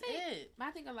 Like, that's it.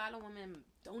 I think a lot of women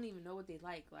don't even know what they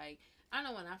like. Like, I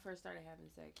know when I first started having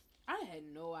sex, I had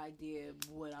no idea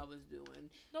what I was doing.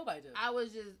 Nobody did. I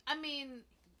was just,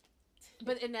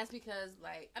 and that's because,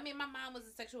 like, my mom was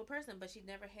a sexual person, but she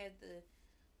never had the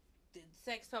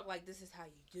sex talk like, this is how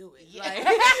you do it. Yeah. Like,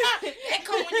 that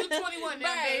come when you're 21 now,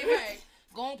 right, baby. right.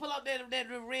 Go and pull out that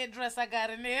red dress I got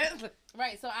in there.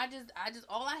 Right, so I just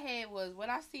all I had was what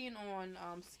I seen on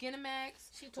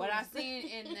Skinamax, what I seen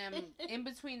in them in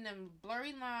between them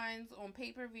blurry lines on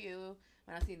pay-per-view.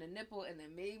 When I seen the nipple and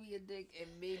then maybe a dick and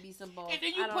maybe some balls. And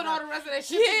then you put all the rest of that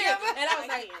shit together. And I was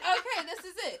like, okay, this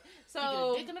is it.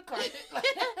 So dick in the carpet.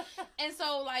 And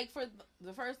so, like, for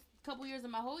the first couple years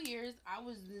of my whole years, I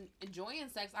was enjoying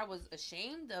sex. I was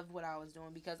ashamed of what I was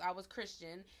doing because I was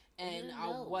Christian and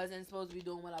I wasn't supposed to be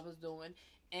doing what I was doing.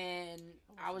 And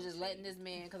I was just letting this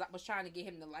man, because I was trying to get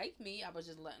him to like me, I was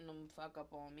just letting him fuck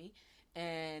up on me.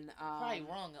 And probably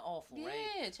wrong and awful, right?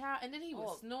 Yeah, child. And then he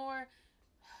would snore.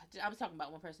 I was talking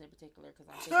about one person in particular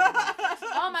because I'm thinking,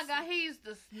 oh my god, he used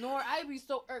to snore. I'd be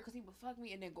so irked because he would fuck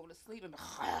me and then go to sleep and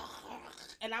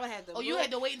I would have to. Oh, you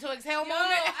had to wait until exhale moment.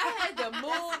 I had to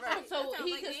move Right. so That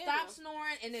he sounds could like stop Daniel.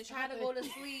 snoring and then try to go to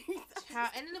sleep.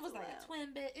 And then it was like a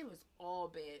twin bed. It was all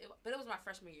bed, but it was my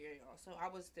freshman year, y'all. So I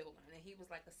was still learning. He was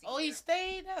like a senior. Oh, he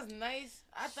stayed. That's nice.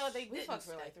 I thought they We didn't fucked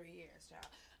for stay. like 3 years, child.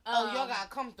 Oh, y'all got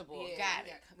comfortable. Yeah, Got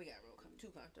it. we got real too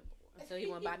comfortable. So he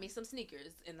want to buy me some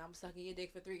sneakers, and I'm sucking your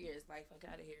dick for 3 years. Like, fuck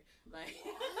out of here. Like,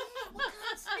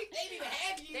 They didn't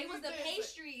have you. they was the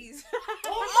pastries.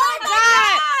 Oh my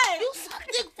god! You suck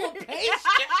dick for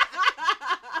pastry.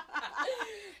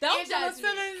 Don't Angela judge me.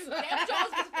 Simmons. Them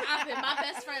Jones was popping. My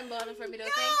best friend bought them for me though. Yo.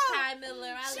 Thanks, Ty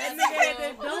Miller. I That love nigga had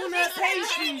you. the donut I didn't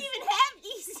pastries. even have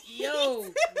these. Yo,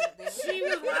 she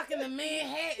was rocking the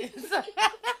Manhattans.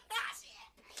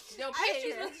 Yo, I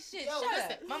pastries hear. was the shit. Yo, Shut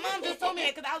listen, up. my mom just told me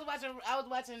that because I was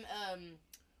watching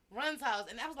Run's house,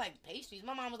 and I was like, pastries.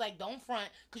 My mom was like, don't front,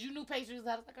 because you knew pastries.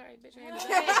 I was like, all right, bitch,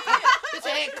 bitch, I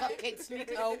had cupcake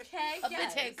sneakers. Okay, A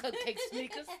bitch had cupcake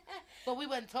sneakers. But we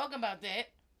wasn't talking about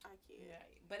that. I can't. Yeah,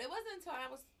 but it wasn't until I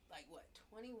was like what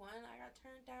 21 I got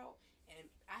turned out, and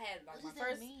I had like What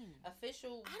my does that first mean?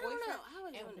 official I don't boyfriend. know. I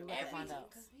was And wondering we what gotta that find means. out.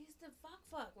 Because we used to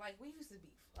fuck. Like, we used to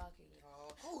be fucking, y'all.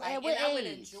 Oh, Like, at what and I would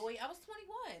age? enjoy. I was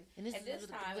 21 And this at is this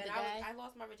with the- time, with and the guy? I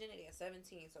lost my virginity at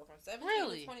 17. So from 17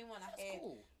 Really? to 21, I That's had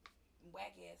cool.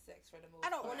 whack ass sex for the most I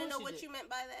don't part. want to know course you what did. you meant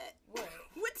by that. What?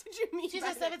 What did you mean? She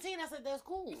by said that? 17. I said, that's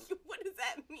cool. What does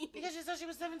that mean? Because she said she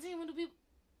was 17 when the people.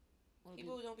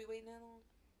 People don't be waiting that long.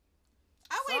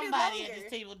 I waited Somebody longer. at this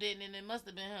table didn't, and it must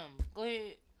have been him. Go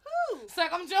ahead. Who?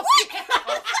 Suck, I'm joking.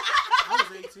 I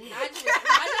was 18. I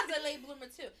just a late bloomer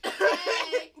too.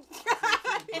 Hey.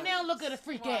 And now look at the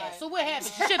freak Right. ass. So what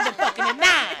happened? She should have been fucking at 9.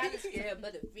 I just scared,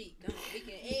 but the freak. No, we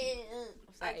can.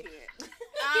 I Sorry.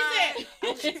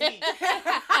 can't. He said,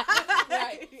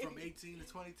 Right. From 18 to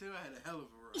 22, I had a hell of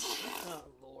a run. Oh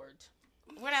Lord.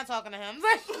 we're not talking to him.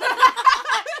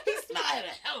 He smiled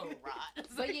a hell of a rod.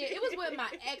 But yeah, it was with my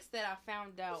ex that I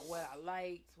found out what I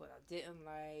liked, what I didn't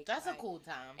like. That's a like, cool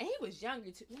time. And he was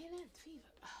younger too. Man,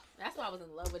 that's why I was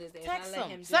in love with his ass. Text I let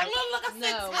him. him do Suck, it. look, I said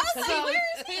No, text was him. like,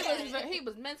 where is he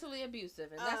was mentally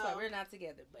abusive, and that's why Oh. we're not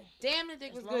together. But damn, the dick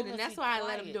As was long good, as and that's he's why I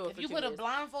let him quiet. do it. If For you 2 put a years.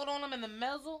 blindfold on him in the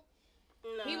muzzle,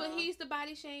 No. He used to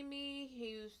body shame me. He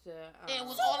used to. it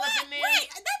was So all what? up in there. Wait,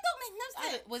 that don't make no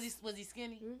sense. Was he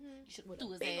skinny? Mm-hmm. You should With do a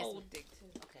his big ass. old dick too.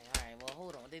 Okay, all right. Well,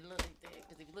 hold on. They look like that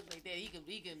because if you look like that, he can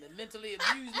mentally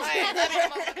abuse my ass. That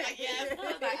motherfucker like, yeah, I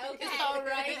was like, okay, it's all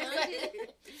right.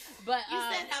 But You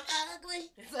said I'm ugly.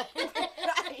 but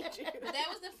that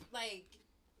was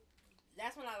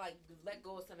that's when I like let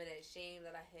go of some of that shame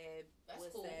that I had That's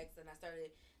with cool. sex, and I started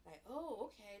like,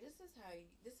 oh, okay,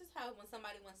 this is how when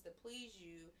somebody wants to please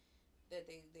you, that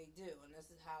they do, and this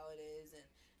is how it is, and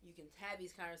you can have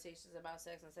these conversations about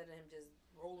sex instead of him just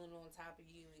rolling on top of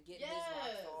you and getting his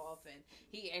rocks Yes. off, and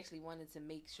he actually wanted to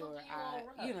make sure Okay,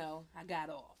 you all right. I got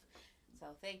off.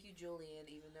 So thank you, Julian,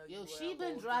 even though Yo, you were she a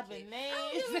been whole dropping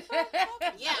dickhead. names.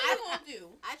 Yeah, I won't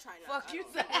do. I try not. Fuck I you,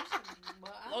 don't-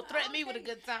 Well, Don't threaten me with a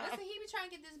good time. Listen, he be trying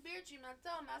to get this beer treatment. I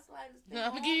told him I slide this thing. No,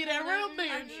 I'ma on. give you that real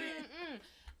beer treatment.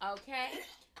 Okay.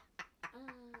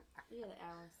 We got an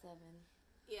hour and 7.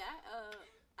 Yeah,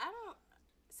 I don't.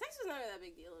 Sex was never that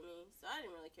big deal to me, so I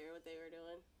didn't really care what they were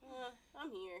doing. I'm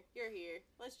here. You're here.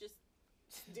 Let's just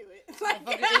do it.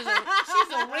 Motherfucker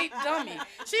she's a rape dummy.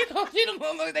 She the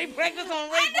motherfucker they practice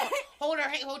on rape. Hold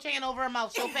her chain over her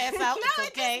mouth. She'll pass out. No,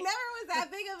 It's okay. it just never was that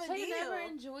big of a So deal. you never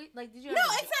enjoyed, like, did you No,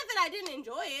 ever? it's not that I didn't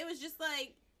enjoy it. It was just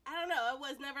like, I don't know. It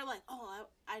was never like, oh,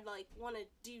 I like want to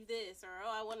do this, or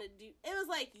oh, I want to do. It was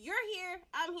like, you're here,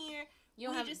 I'm here. You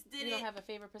don't we have, just did you it. don't have a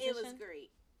favorite position? It was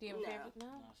great. Do you have a No. favorite? No.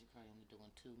 No, she probably only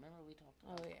doing 2. Remember we talked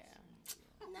Oh, about yeah.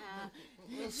 Nah.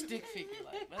 Little stick figure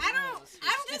like. I don't.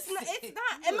 I'm just. It's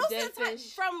not. And most of the time, Dead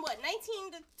fish. from what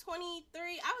 19 to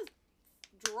 23, I was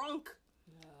drunk.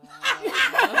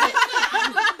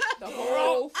 The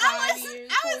whole 5 I years,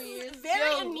 was 4 years.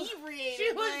 very Yo, inebriated.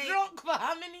 She was like, drunk for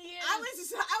how many years? I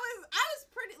was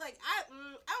pretty like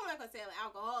I'm not gonna say I'm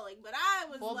alcoholic, but I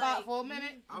was for like about for a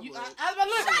minute. I You, was. I was about to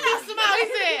look. He smiled. He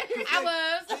said, "I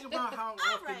was." Think about how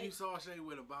often right. you saw Shay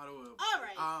with a bottle of all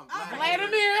right.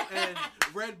 Vladimir. and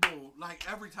Red Bull, like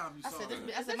every time you I saw said, her.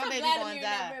 I said, There's my a baby Vladimir gonna in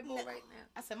that die. Red Bull No. right now.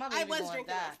 I said, my I baby was gonna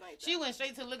drinking die. last night, She though. went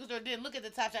straight to the liquor store, didn't look at the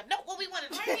top shop. No, what we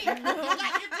wanted right here. You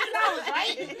got your $2,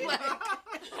 right?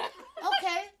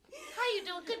 Okay. How you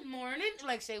doing? Good morning.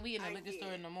 Like, Shay, we in the I liquor did.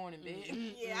 store in the morning, bitch.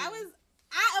 Yeah,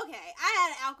 I had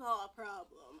an alcohol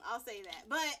problem. I'll say that.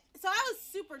 But so I was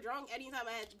super drunk anytime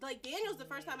I had like Daniel's the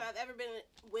first time I've ever been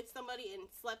with somebody and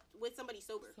slept with somebody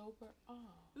sober. Sober. Oh.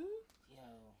 Yo,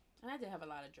 I did have a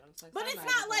lot of drunk sex. But I'm it's not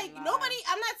not even like gonna lie. nobody.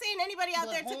 I'm not saying anybody out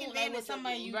But there took home, like, advantage with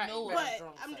somebody of me. you Right, know right. about But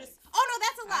drunk I'm sex. just. Oh no,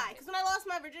 that's a lie. I- Because when I lost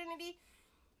my virginity,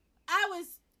 I was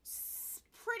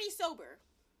pretty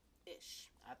sober-ish.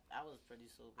 I was pretty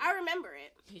sober. I remember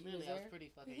it. Really, I was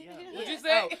pretty fucking young. Yeah. What'd you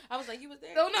Oh, say? I was like, you was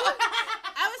there. Don't know.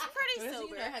 I was pretty Listen,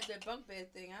 sober. you know, I had that bunk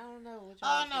bed thing. I don't know. What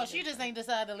Oh y'all no, think she of just that. ain't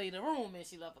decided to leave the room, and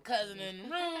she left her cousin in the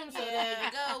room. So there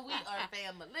you go. We are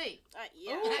family.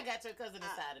 Yeah. I got your cousin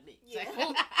inside of me. Yeah.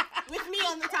 So- With me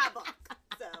on the top bunk.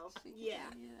 So yeah,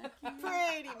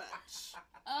 pretty much.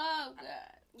 Oh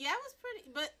god. Yeah, I was pretty,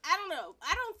 but I don't know.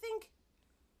 I don't think.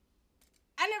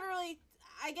 I never really.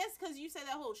 I guess because you said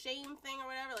that whole shame thing or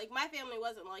whatever. Like my family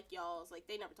wasn't like y'all's. Like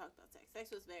they never talked about sex. Sex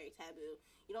was very taboo.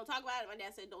 You don't talk about it. My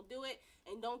dad said don't do it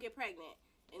and don't get pregnant,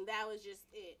 and that was just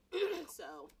it.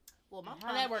 So. well, my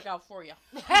How'd that work out for you?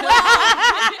 Yeah.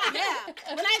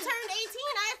 When I turned 18,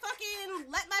 I fucking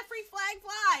let my free flag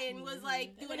fly and was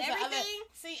like doing everything.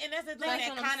 See, and that's the thing. That's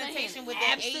That what I'm connotation saying. with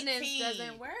that Abstinence 18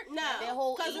 doesn't work. That No,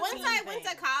 whole because once 18 I went to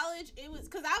thing. college, it was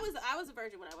because I was a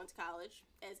virgin when I went to college,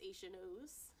 as Aisha knows.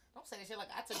 Don't say that shit like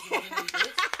I took you to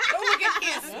bitch. Don't look at me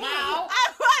and smile. I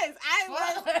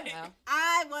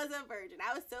was a virgin.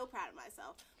 I was so proud of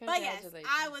myself. But yes,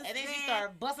 I was. And then she there.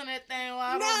 started busting that thing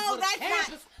while No, that's not.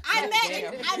 campus. I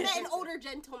Damn. met an older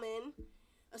gentleman,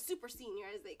 a super senior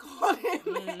as they called him.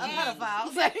 A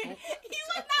pedophile. He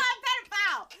was not a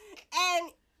pedophile,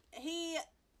 and he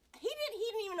didn't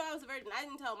even know I was a virgin. I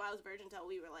didn't tell him I was a virgin until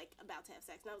we were like about to have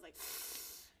sex, and I was like,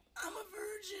 I'm a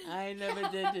virgin. I never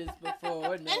did this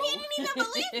before. No. And he didn't even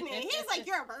believe me. He was like,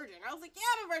 "You're a virgin." I was like, "Yeah,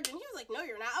 I'm a virgin." He was like, "No,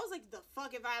 you're not." I was like, "The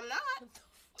fuck if I'm not."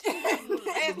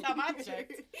 Last time I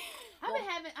checked.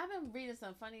 I've been reading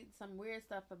some weird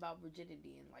stuff about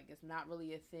virginity and like it's not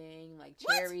really a thing. Like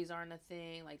What? cherries aren't a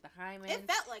thing. Like the hymen. It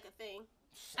felt like a thing.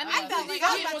 I felt think like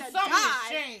I was it about to something die.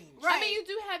 changed. Right. I mean, you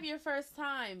do have your first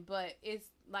time, but it's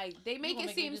like they make gonna it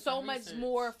make me seem do so some much research.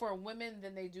 more for women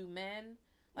than they do men.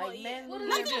 Like Well, yeah. men, What do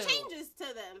lose they Nothing do? changes to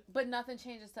them. but nothing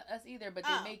changes to us either. But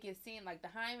Oh. they make it seem like the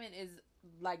hymen is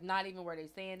like not even where they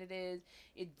saying it is.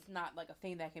 It's not like a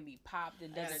thing that can be popped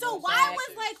and doesn't. So go why back.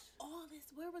 was like all this?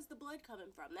 Where was the blood coming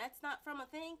from? That's not from a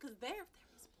thing, because there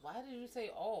was. Why did you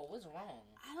say, oh, what's wrong?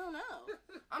 I don't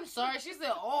know. I'm sorry. She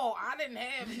said, oh, I didn't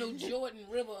have no Jordan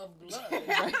River of blood. I don't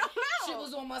know. She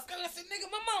was on my skin. I said, nigga,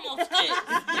 my mama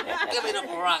upstairs. Give me the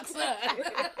peroxide.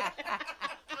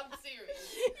 I'm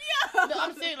serious. No,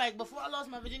 I'm saying, like, before I lost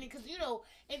my virginity, because, you know,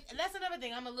 and that's another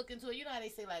thing I'm going to look into it. You know how they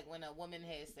say, like, when a woman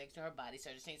has sex, her body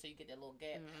starts to change, so you get that little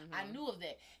gap. Mhm. I knew of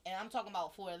that. And I'm talking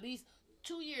about for at least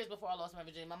 2 years before I lost my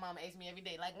virginity. My mom asked me every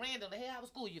day, like, Randall, the hell, how was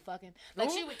school? You fucking? Like,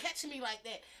 she would catch me like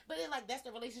that. But it's like, that's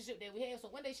the relationship that we have. So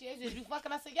one day she asked me, did you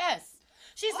fucking? I said, yes.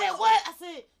 She said, what? I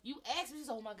said, you asked me. She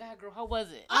said, oh, my God, girl, how was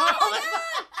it?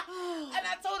 And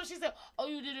I told her, she said, oh,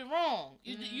 you did it wrong.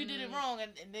 You did it wrong.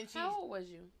 And then she... How old was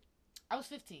you? I was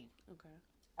 15. Okay.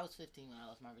 I was 15 when I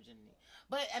lost my virginity.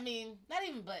 But, I mean, not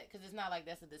even but, because it's not like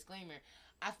that's a disclaimer.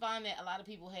 I find that a lot of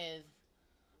people have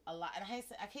a lot, and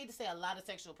I hate to say a lot of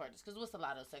sexual partners, because what's a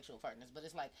lot of sexual partners? But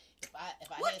it's like, if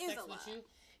I What had is sex a with lot? you,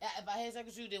 if I had sex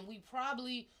with you, then we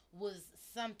probably was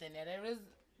something that there is,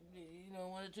 you know,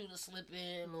 one or two to slip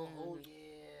in, oh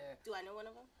yeah. Do I know one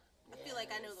of them? I feel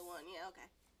like I know the one. Yeah, okay.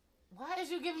 Why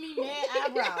is you giving me mad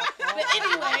eyebrows? But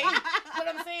anyway, what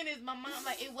I'm saying is my mom,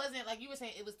 like, it wasn't, like you were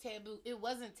saying, it was taboo. It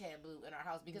wasn't taboo in our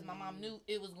house because my mom knew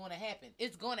it was going to happen.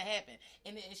 It's going to happen.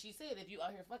 And then she said, if you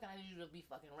out here fucking, I need you to be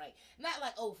fucking right. Not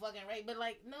like, oh, fucking right, but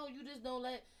like, no, you just don't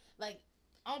let, like,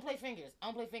 I don't play fingers. I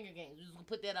don't play finger games. You just gonna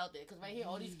put that out there. Because right here,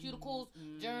 all these cuticles,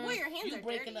 germs, Well, your hands you are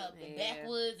breaking dirty. up the Yeah.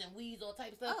 backwoods and weeds, all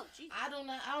type of stuff. Oh, Jesus. I don't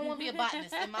want to be a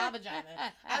botanist in my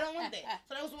vagina. I don't want that.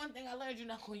 So that was one thing I learned. You're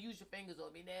not going to use your fingers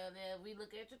on me. Now, we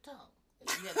look at your tongue.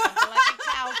 If you have something like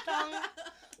a cow tongue,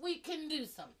 we can do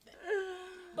something.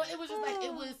 But it was just like,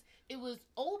 it was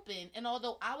open. And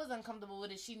although I was uncomfortable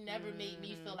with it, she never made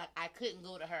me feel like I couldn't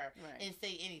go to her Right. and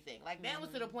say anything. Like, that was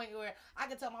to the point where I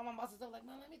could tell my mom about stuff like,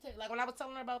 Mom, let me tell you. Like, when I was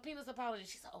telling her about penis apology,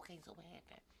 she said, okay, so what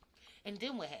happened? And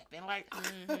then what happened? Like, I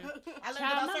learned Child, about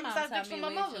my mom circumcised tell dicks me from my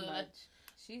way mother. too much.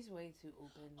 She's way too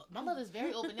open. My mother's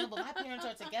very open now, but my parents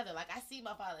are together. Like, I see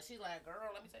my father. She's like, girl,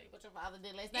 let me tell you what your father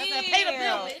did last night. I said, pay the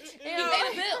bill, bitch. He paid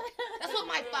the bill. That's what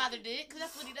my father did, because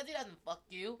that's what he does. He doesn't fuck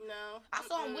you. No. I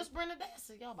saw him whispering to that. I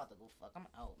said, y'all about to go fuck. I'm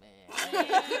out, man.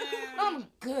 I'm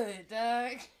good,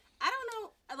 dog. I don't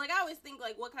know. Like, I always think,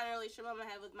 like, what kind of relationship I'm gonna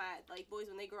have with my, like, boys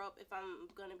when they grow up. If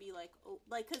I'm gonna be, like,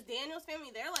 because Daniel's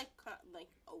family, they're, like,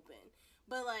 open.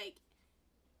 But, like,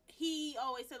 he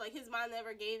always said, like, his mom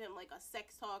never gave him, like, a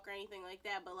sex talk or anything like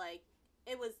that. But, like,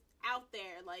 it was out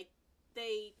there. Like,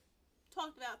 they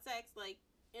talked about sex, like,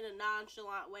 in a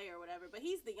nonchalant way or whatever. But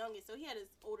he's the youngest, so he had his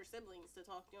older siblings to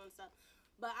talk to and stuff.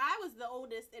 But I was the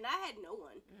oldest, and I had no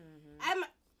one. I had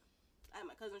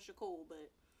my cousin Shakul,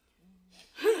 but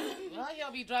Why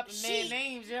y'all be dropping mad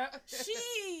names, yo?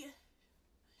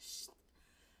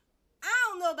 I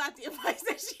don't know about the advice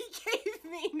that she gave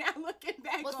me. Now looking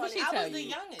back on it, I was the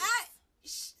youngest.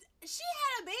 She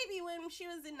had a baby when she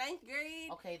was in 9th grade.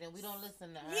 Okay, then we don't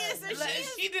listen to her. Yeah, so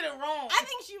she did it wrong. I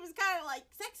think she was kind of like,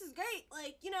 sex is great,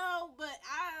 like, you know, but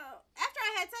after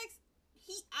I had sex,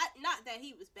 not that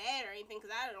he was bad or anything,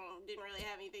 because I didn't really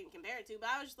have anything to compare it to, but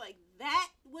I was just like, that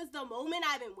was the moment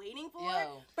I've been waiting for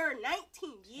 19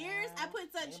 years. I put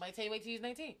such... Anybody tell you wait till he's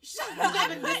 19? Shut up.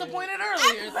 I've been disappointed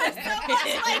earlier. I put so much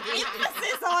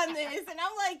emphasis on this, and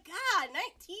I'm like, God,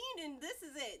 19, and this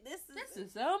is it. This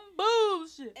is some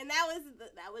bullshit. And that was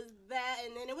that,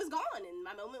 and then it was gone, and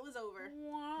my moment was over.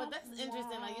 But that's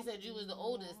interesting. Like you said, you was the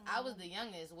oldest. I was the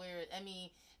youngest. Where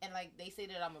and like they say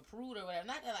that I'm a prude or whatever.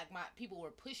 Not that like my people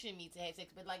were pushing me to have sex,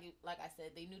 but like I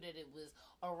said, they knew that it was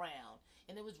around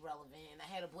and it was relevant. And I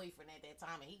had a boyfriend at that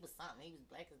time, and he was something. He was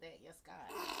black as that. Yes, God.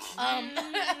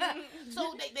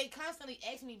 So they constantly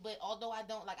ask me, but although I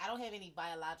don't have any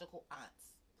biological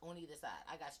aunts on either side.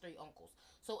 I got straight uncles.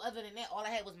 So other than that, all I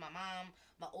had was my mom,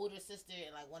 my older sister,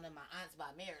 and like one of my aunts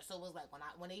by marriage. So it was like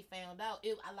when they found out,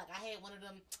 I had one of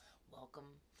them.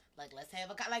 Welcome. Like, let's have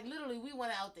like literally we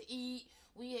went out to eat.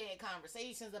 We had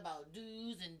conversations about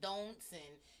do's and don'ts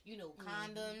and, you know,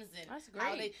 condoms and that's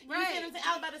how great. I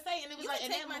was about to say, and it was You like,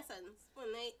 can and take then my sons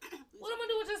when they... What am I gonna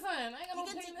do with your son? I ain't got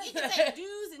no You can say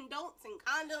do's and don'ts and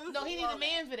condoms. No, he needs a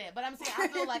man for that. But I'm saying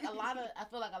I feel like a lot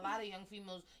of young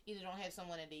females either don't have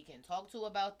someone that they can talk to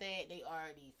about that. They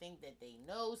already think that they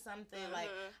know something. Like,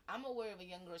 I'm aware of a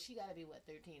young girl. She got to be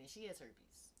 13, and she has herpes.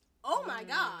 Oh my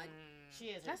God.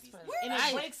 She has herpes. That's And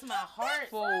it breaks my heart.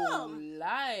 For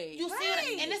life. You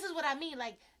see, and this is what I mean.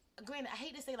 Like, granted, I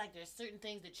hate to say like there's certain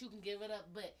things that you can get rid of,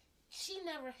 but she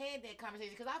never had that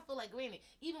conversation because I feel like, granted,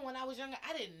 even when I was younger,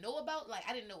 I didn't know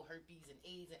I didn't know herpes and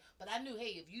AIDS, but I knew,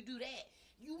 hey, if you do that,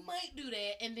 you might do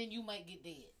that, and then you might get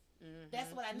dead.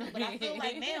 That's what I know. But I feel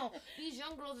like now these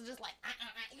young girls are just like,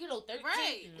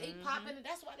 13, they popping, and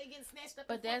that's why they getting snatched up.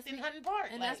 But that's in Hunting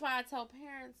Park, and that's why I tell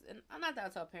parents, and I'm not that I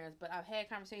tell parents, but I've had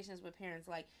conversations with parents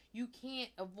like, you can't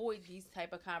avoid these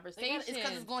type of conversations. It's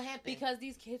because it's gonna happen. Because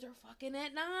these kids are fucking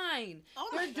at 9.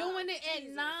 They're doing it at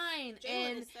 9,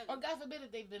 and or God forbid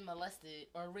if they've been molested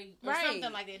or raped or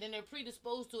something like that, then they're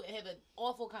predisposed to it and have an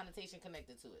awful connotation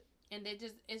connected to it. And it's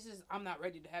just, I'm not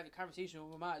ready to have a conversation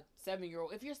with my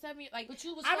 7-year-old. If you're 7, like, but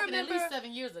you was fucking at least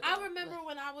 7 years ago. I remember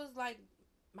when I was like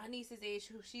my niece's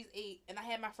age, she's 8, and I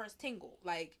had my first tingle.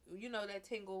 Like, you know that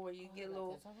tingle where you get a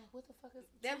little. What the fuck is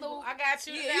that tingle? little? I got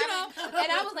you. Yeah, you know. And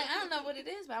I was like, I don't know what it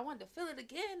is, but I wanted to feel it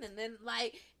again. And then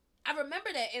like, I remember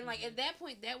that, and like at that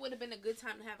point, that would have been a good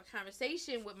time to have a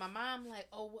conversation with my mom. Like,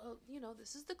 oh well, you know,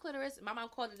 this is the clitoris. My mom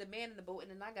called it the man in the boat,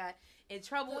 and then I got in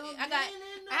trouble. I got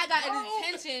an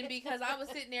attention because I was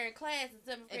sitting there in class in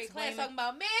 7th grade class talking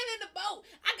about man in the boat.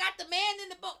 I got the man in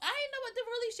the boat. I didn't know what the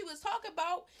really she was talking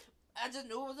about. I just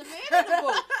knew it was a man in the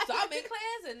boat. So I'm in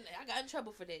class and I got in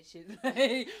trouble for that shit.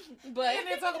 But and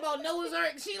they're talking about Noah's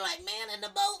Ark. She like man in the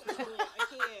boat. I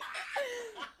can't.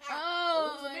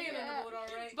 Oh, man in the boat, all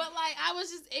right. But like I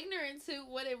was just ignorant to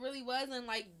what it really was, and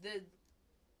like the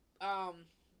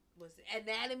was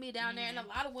anatomy down there, and a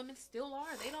lot of women still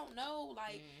are. They don't know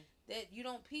like that you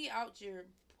don't pee out your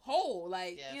hole.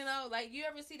 Like you know, like you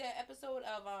ever see that episode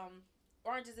of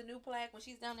Orange is the New Black when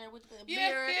she's down there with the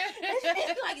mirror?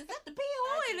 It's like, is that the pee?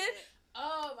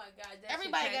 Oh my God!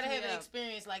 Everybody gotta have an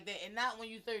experience like that, and not when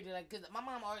you 30. Like, cause my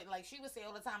mom already like she would say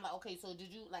all the time, like, okay, so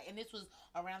did you like? And this was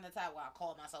around the time where I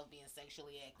called myself being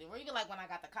sexually active, or even like when I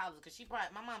got to college, cause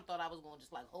my mom thought I was going to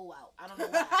just like hoe out. I don't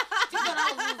know why. She thought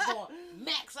I was just going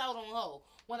max out on hoe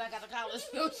when I got to college.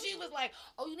 So she was like,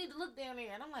 oh, you need to look down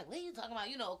there, and I'm like, what are you talking about?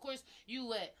 You know, of course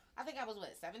you I think I was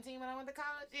 17 when I went to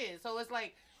college. Yeah, so it's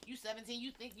like you 17,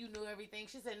 you think you knew everything.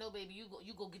 She said, no, baby, you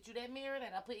go get you that mirror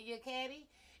that I put in your caddy.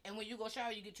 And when you go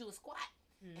shower, you get you a squat,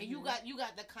 and you got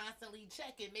to constantly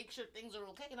check and make sure things are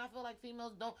okay. And I feel like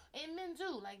females don't, and men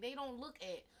too, like they don't look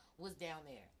at what's down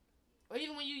there. Or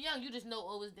even when you're young, you just know,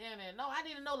 oh, it's down there. No, I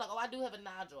didn't know, like, oh, I do have a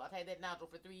nodule. I've had that nodule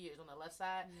for 3 years on the left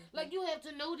side. Like, you have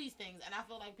to know these things, and I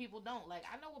feel like people don't. Like,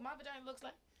 I know what my vagina looks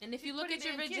like. And if you look at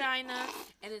your vagina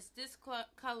and it's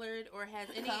discolored or has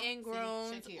any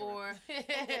ingrowns or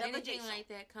anything like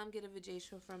that, come get a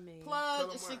vajacial from me.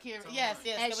 Plug Shakira. Yes.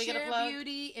 At Can we get a Share plug?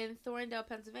 Beauty in Thorndale,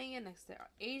 Pennsylvania, next to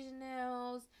Asian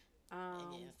Nails. And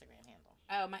your Instagram handle.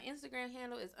 My Instagram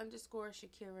handle is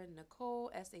 _Shakira Nicole,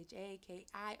 SHAKIRA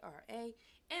NICOLE _.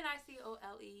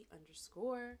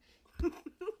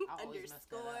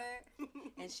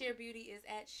 And Sheer Beauty is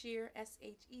at Sheer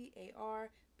SHEAR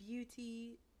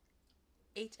Beauty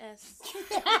HS.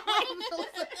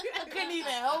 I couldn't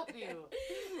even help you.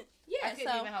 Yeah, I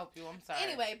couldn't even help you. I'm sorry.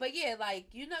 Anyway, but yeah,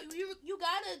 like you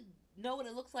gotta know what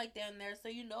it looks like down there, so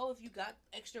you know if you got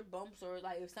extra bumps or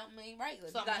like if something ain't right.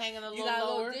 Like something hanging a little you got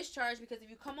lower. a little discharge, because if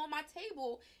you come on my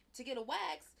table to get a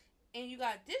wax and you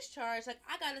got discharge, like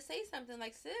I gotta say something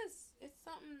like, sis, it's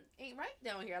something ain't right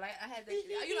down here. Like I had that,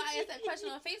 I asked that question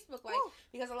on Facebook, like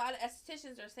because a lot of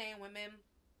estheticians are saying women,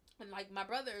 and like my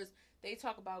brothers, they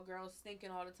talk about girls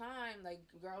stinking all the time. Like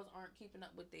girls aren't keeping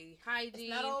up with their hygiene. It's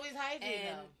not always hygiene,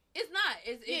 and though. It's not.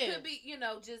 It could be,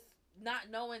 just not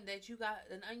knowing that you got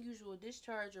an unusual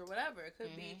discharge or whatever. It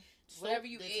could be whatever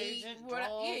you ate.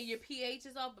 Your pH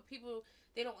is off, but people,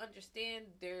 they don't understand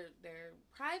their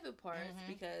private parts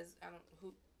because I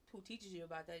don't who teaches you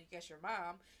about that. I guess your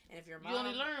mom, and if your mom, you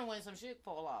only learn when some shit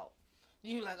fall out.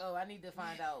 You like, oh, I need to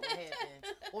find out what happened.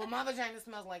 Or my vagina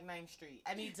smells like 9th Street.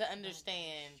 I need to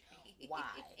understand why.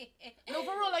 No,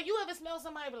 for real, like you ever smell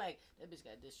somebody be like, that bitch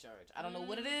got discharged. I don't know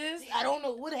what it is. I don't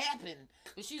know what happened.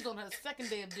 But she's on her second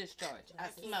day of discharge. I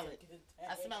smell it.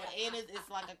 I smell it. And it's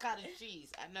like a cottage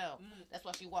cheese. I know. That's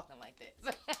why she walking like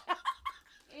that.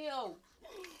 Yo.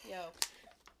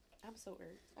 I'm so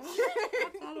irked.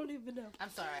 I don't even know.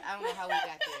 I'm sorry. I don't know how we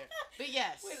got there. But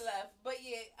yes. We left. But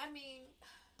yeah, I mean,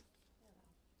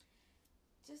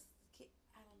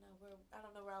 I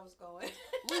don't know where I was going.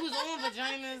 We was on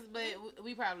vaginas, but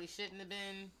we probably shouldn't have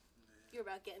been. You're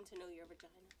about getting to know your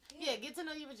vagina. Yeah, get to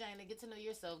know your vagina, get to know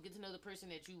yourself, get to know the person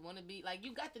that you want to be. Like,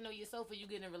 you got to know yourself when you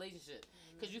get in a relationship.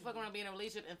 Because you fuck around being in a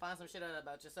relationship and find some shit out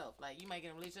about yourself. Like, you might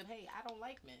get in a relationship, hey, I don't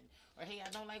like men. Or, hey, I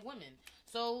don't like women.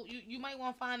 So, you might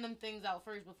want to find them things out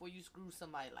first before you screw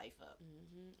somebody's life up.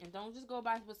 Mm-hmm. And don't just go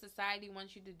by what society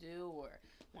wants you to do or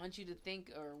wants you to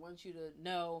think or wants you to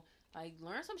know. Like,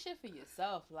 learn some shit for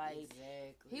yourself. Like,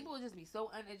 exactly. People just be so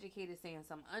uneducated saying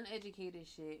some uneducated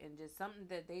shit and just something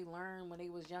that they learned when they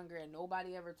was younger and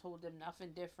nobody ever told them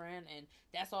nothing different and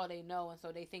that's all they know, and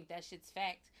so they think that shit's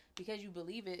fact. Because you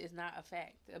believe it is not a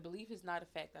fact. A belief is not a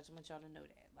fact. I just want y'all to know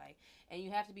that. Like, and you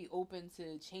have to be open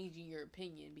to changing your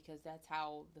opinion because that's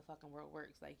how the fucking world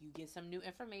works. Like, you get some new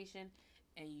information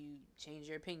and you change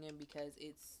your opinion because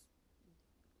it's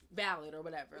valid or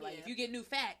whatever. Like, if you get new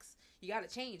facts, you gotta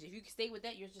change. If you stay with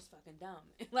that, you're just fucking dumb.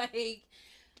 Like,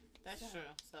 that's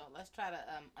true. So let's try to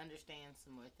understand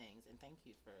some more things, and thank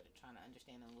you for trying to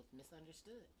understand them with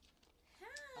misunderstood. I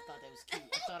thought that was cute.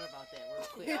 I thought about that real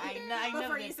quick. I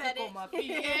never been quick on my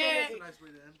feet. Yeah. That's a nice way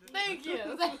to end it. Thank you.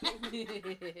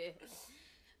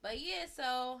 But yeah,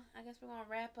 so I guess we're gonna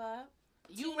wrap up.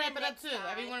 You wrap it up too. time.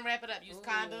 Everyone wrap it up. Use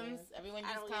condoms. Yeah. Everyone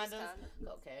I use don't condoms. use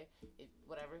Okay,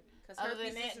 whatever. Other Other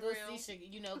than that, go see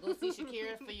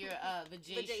Shakira for your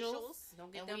vajacials.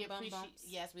 Don't get And them we bum appreciate. bumps.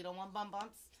 Yes, we don't want bum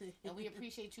bumps. And we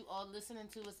appreciate you all listening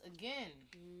to us again.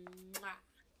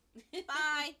 Mwah.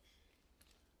 Bye.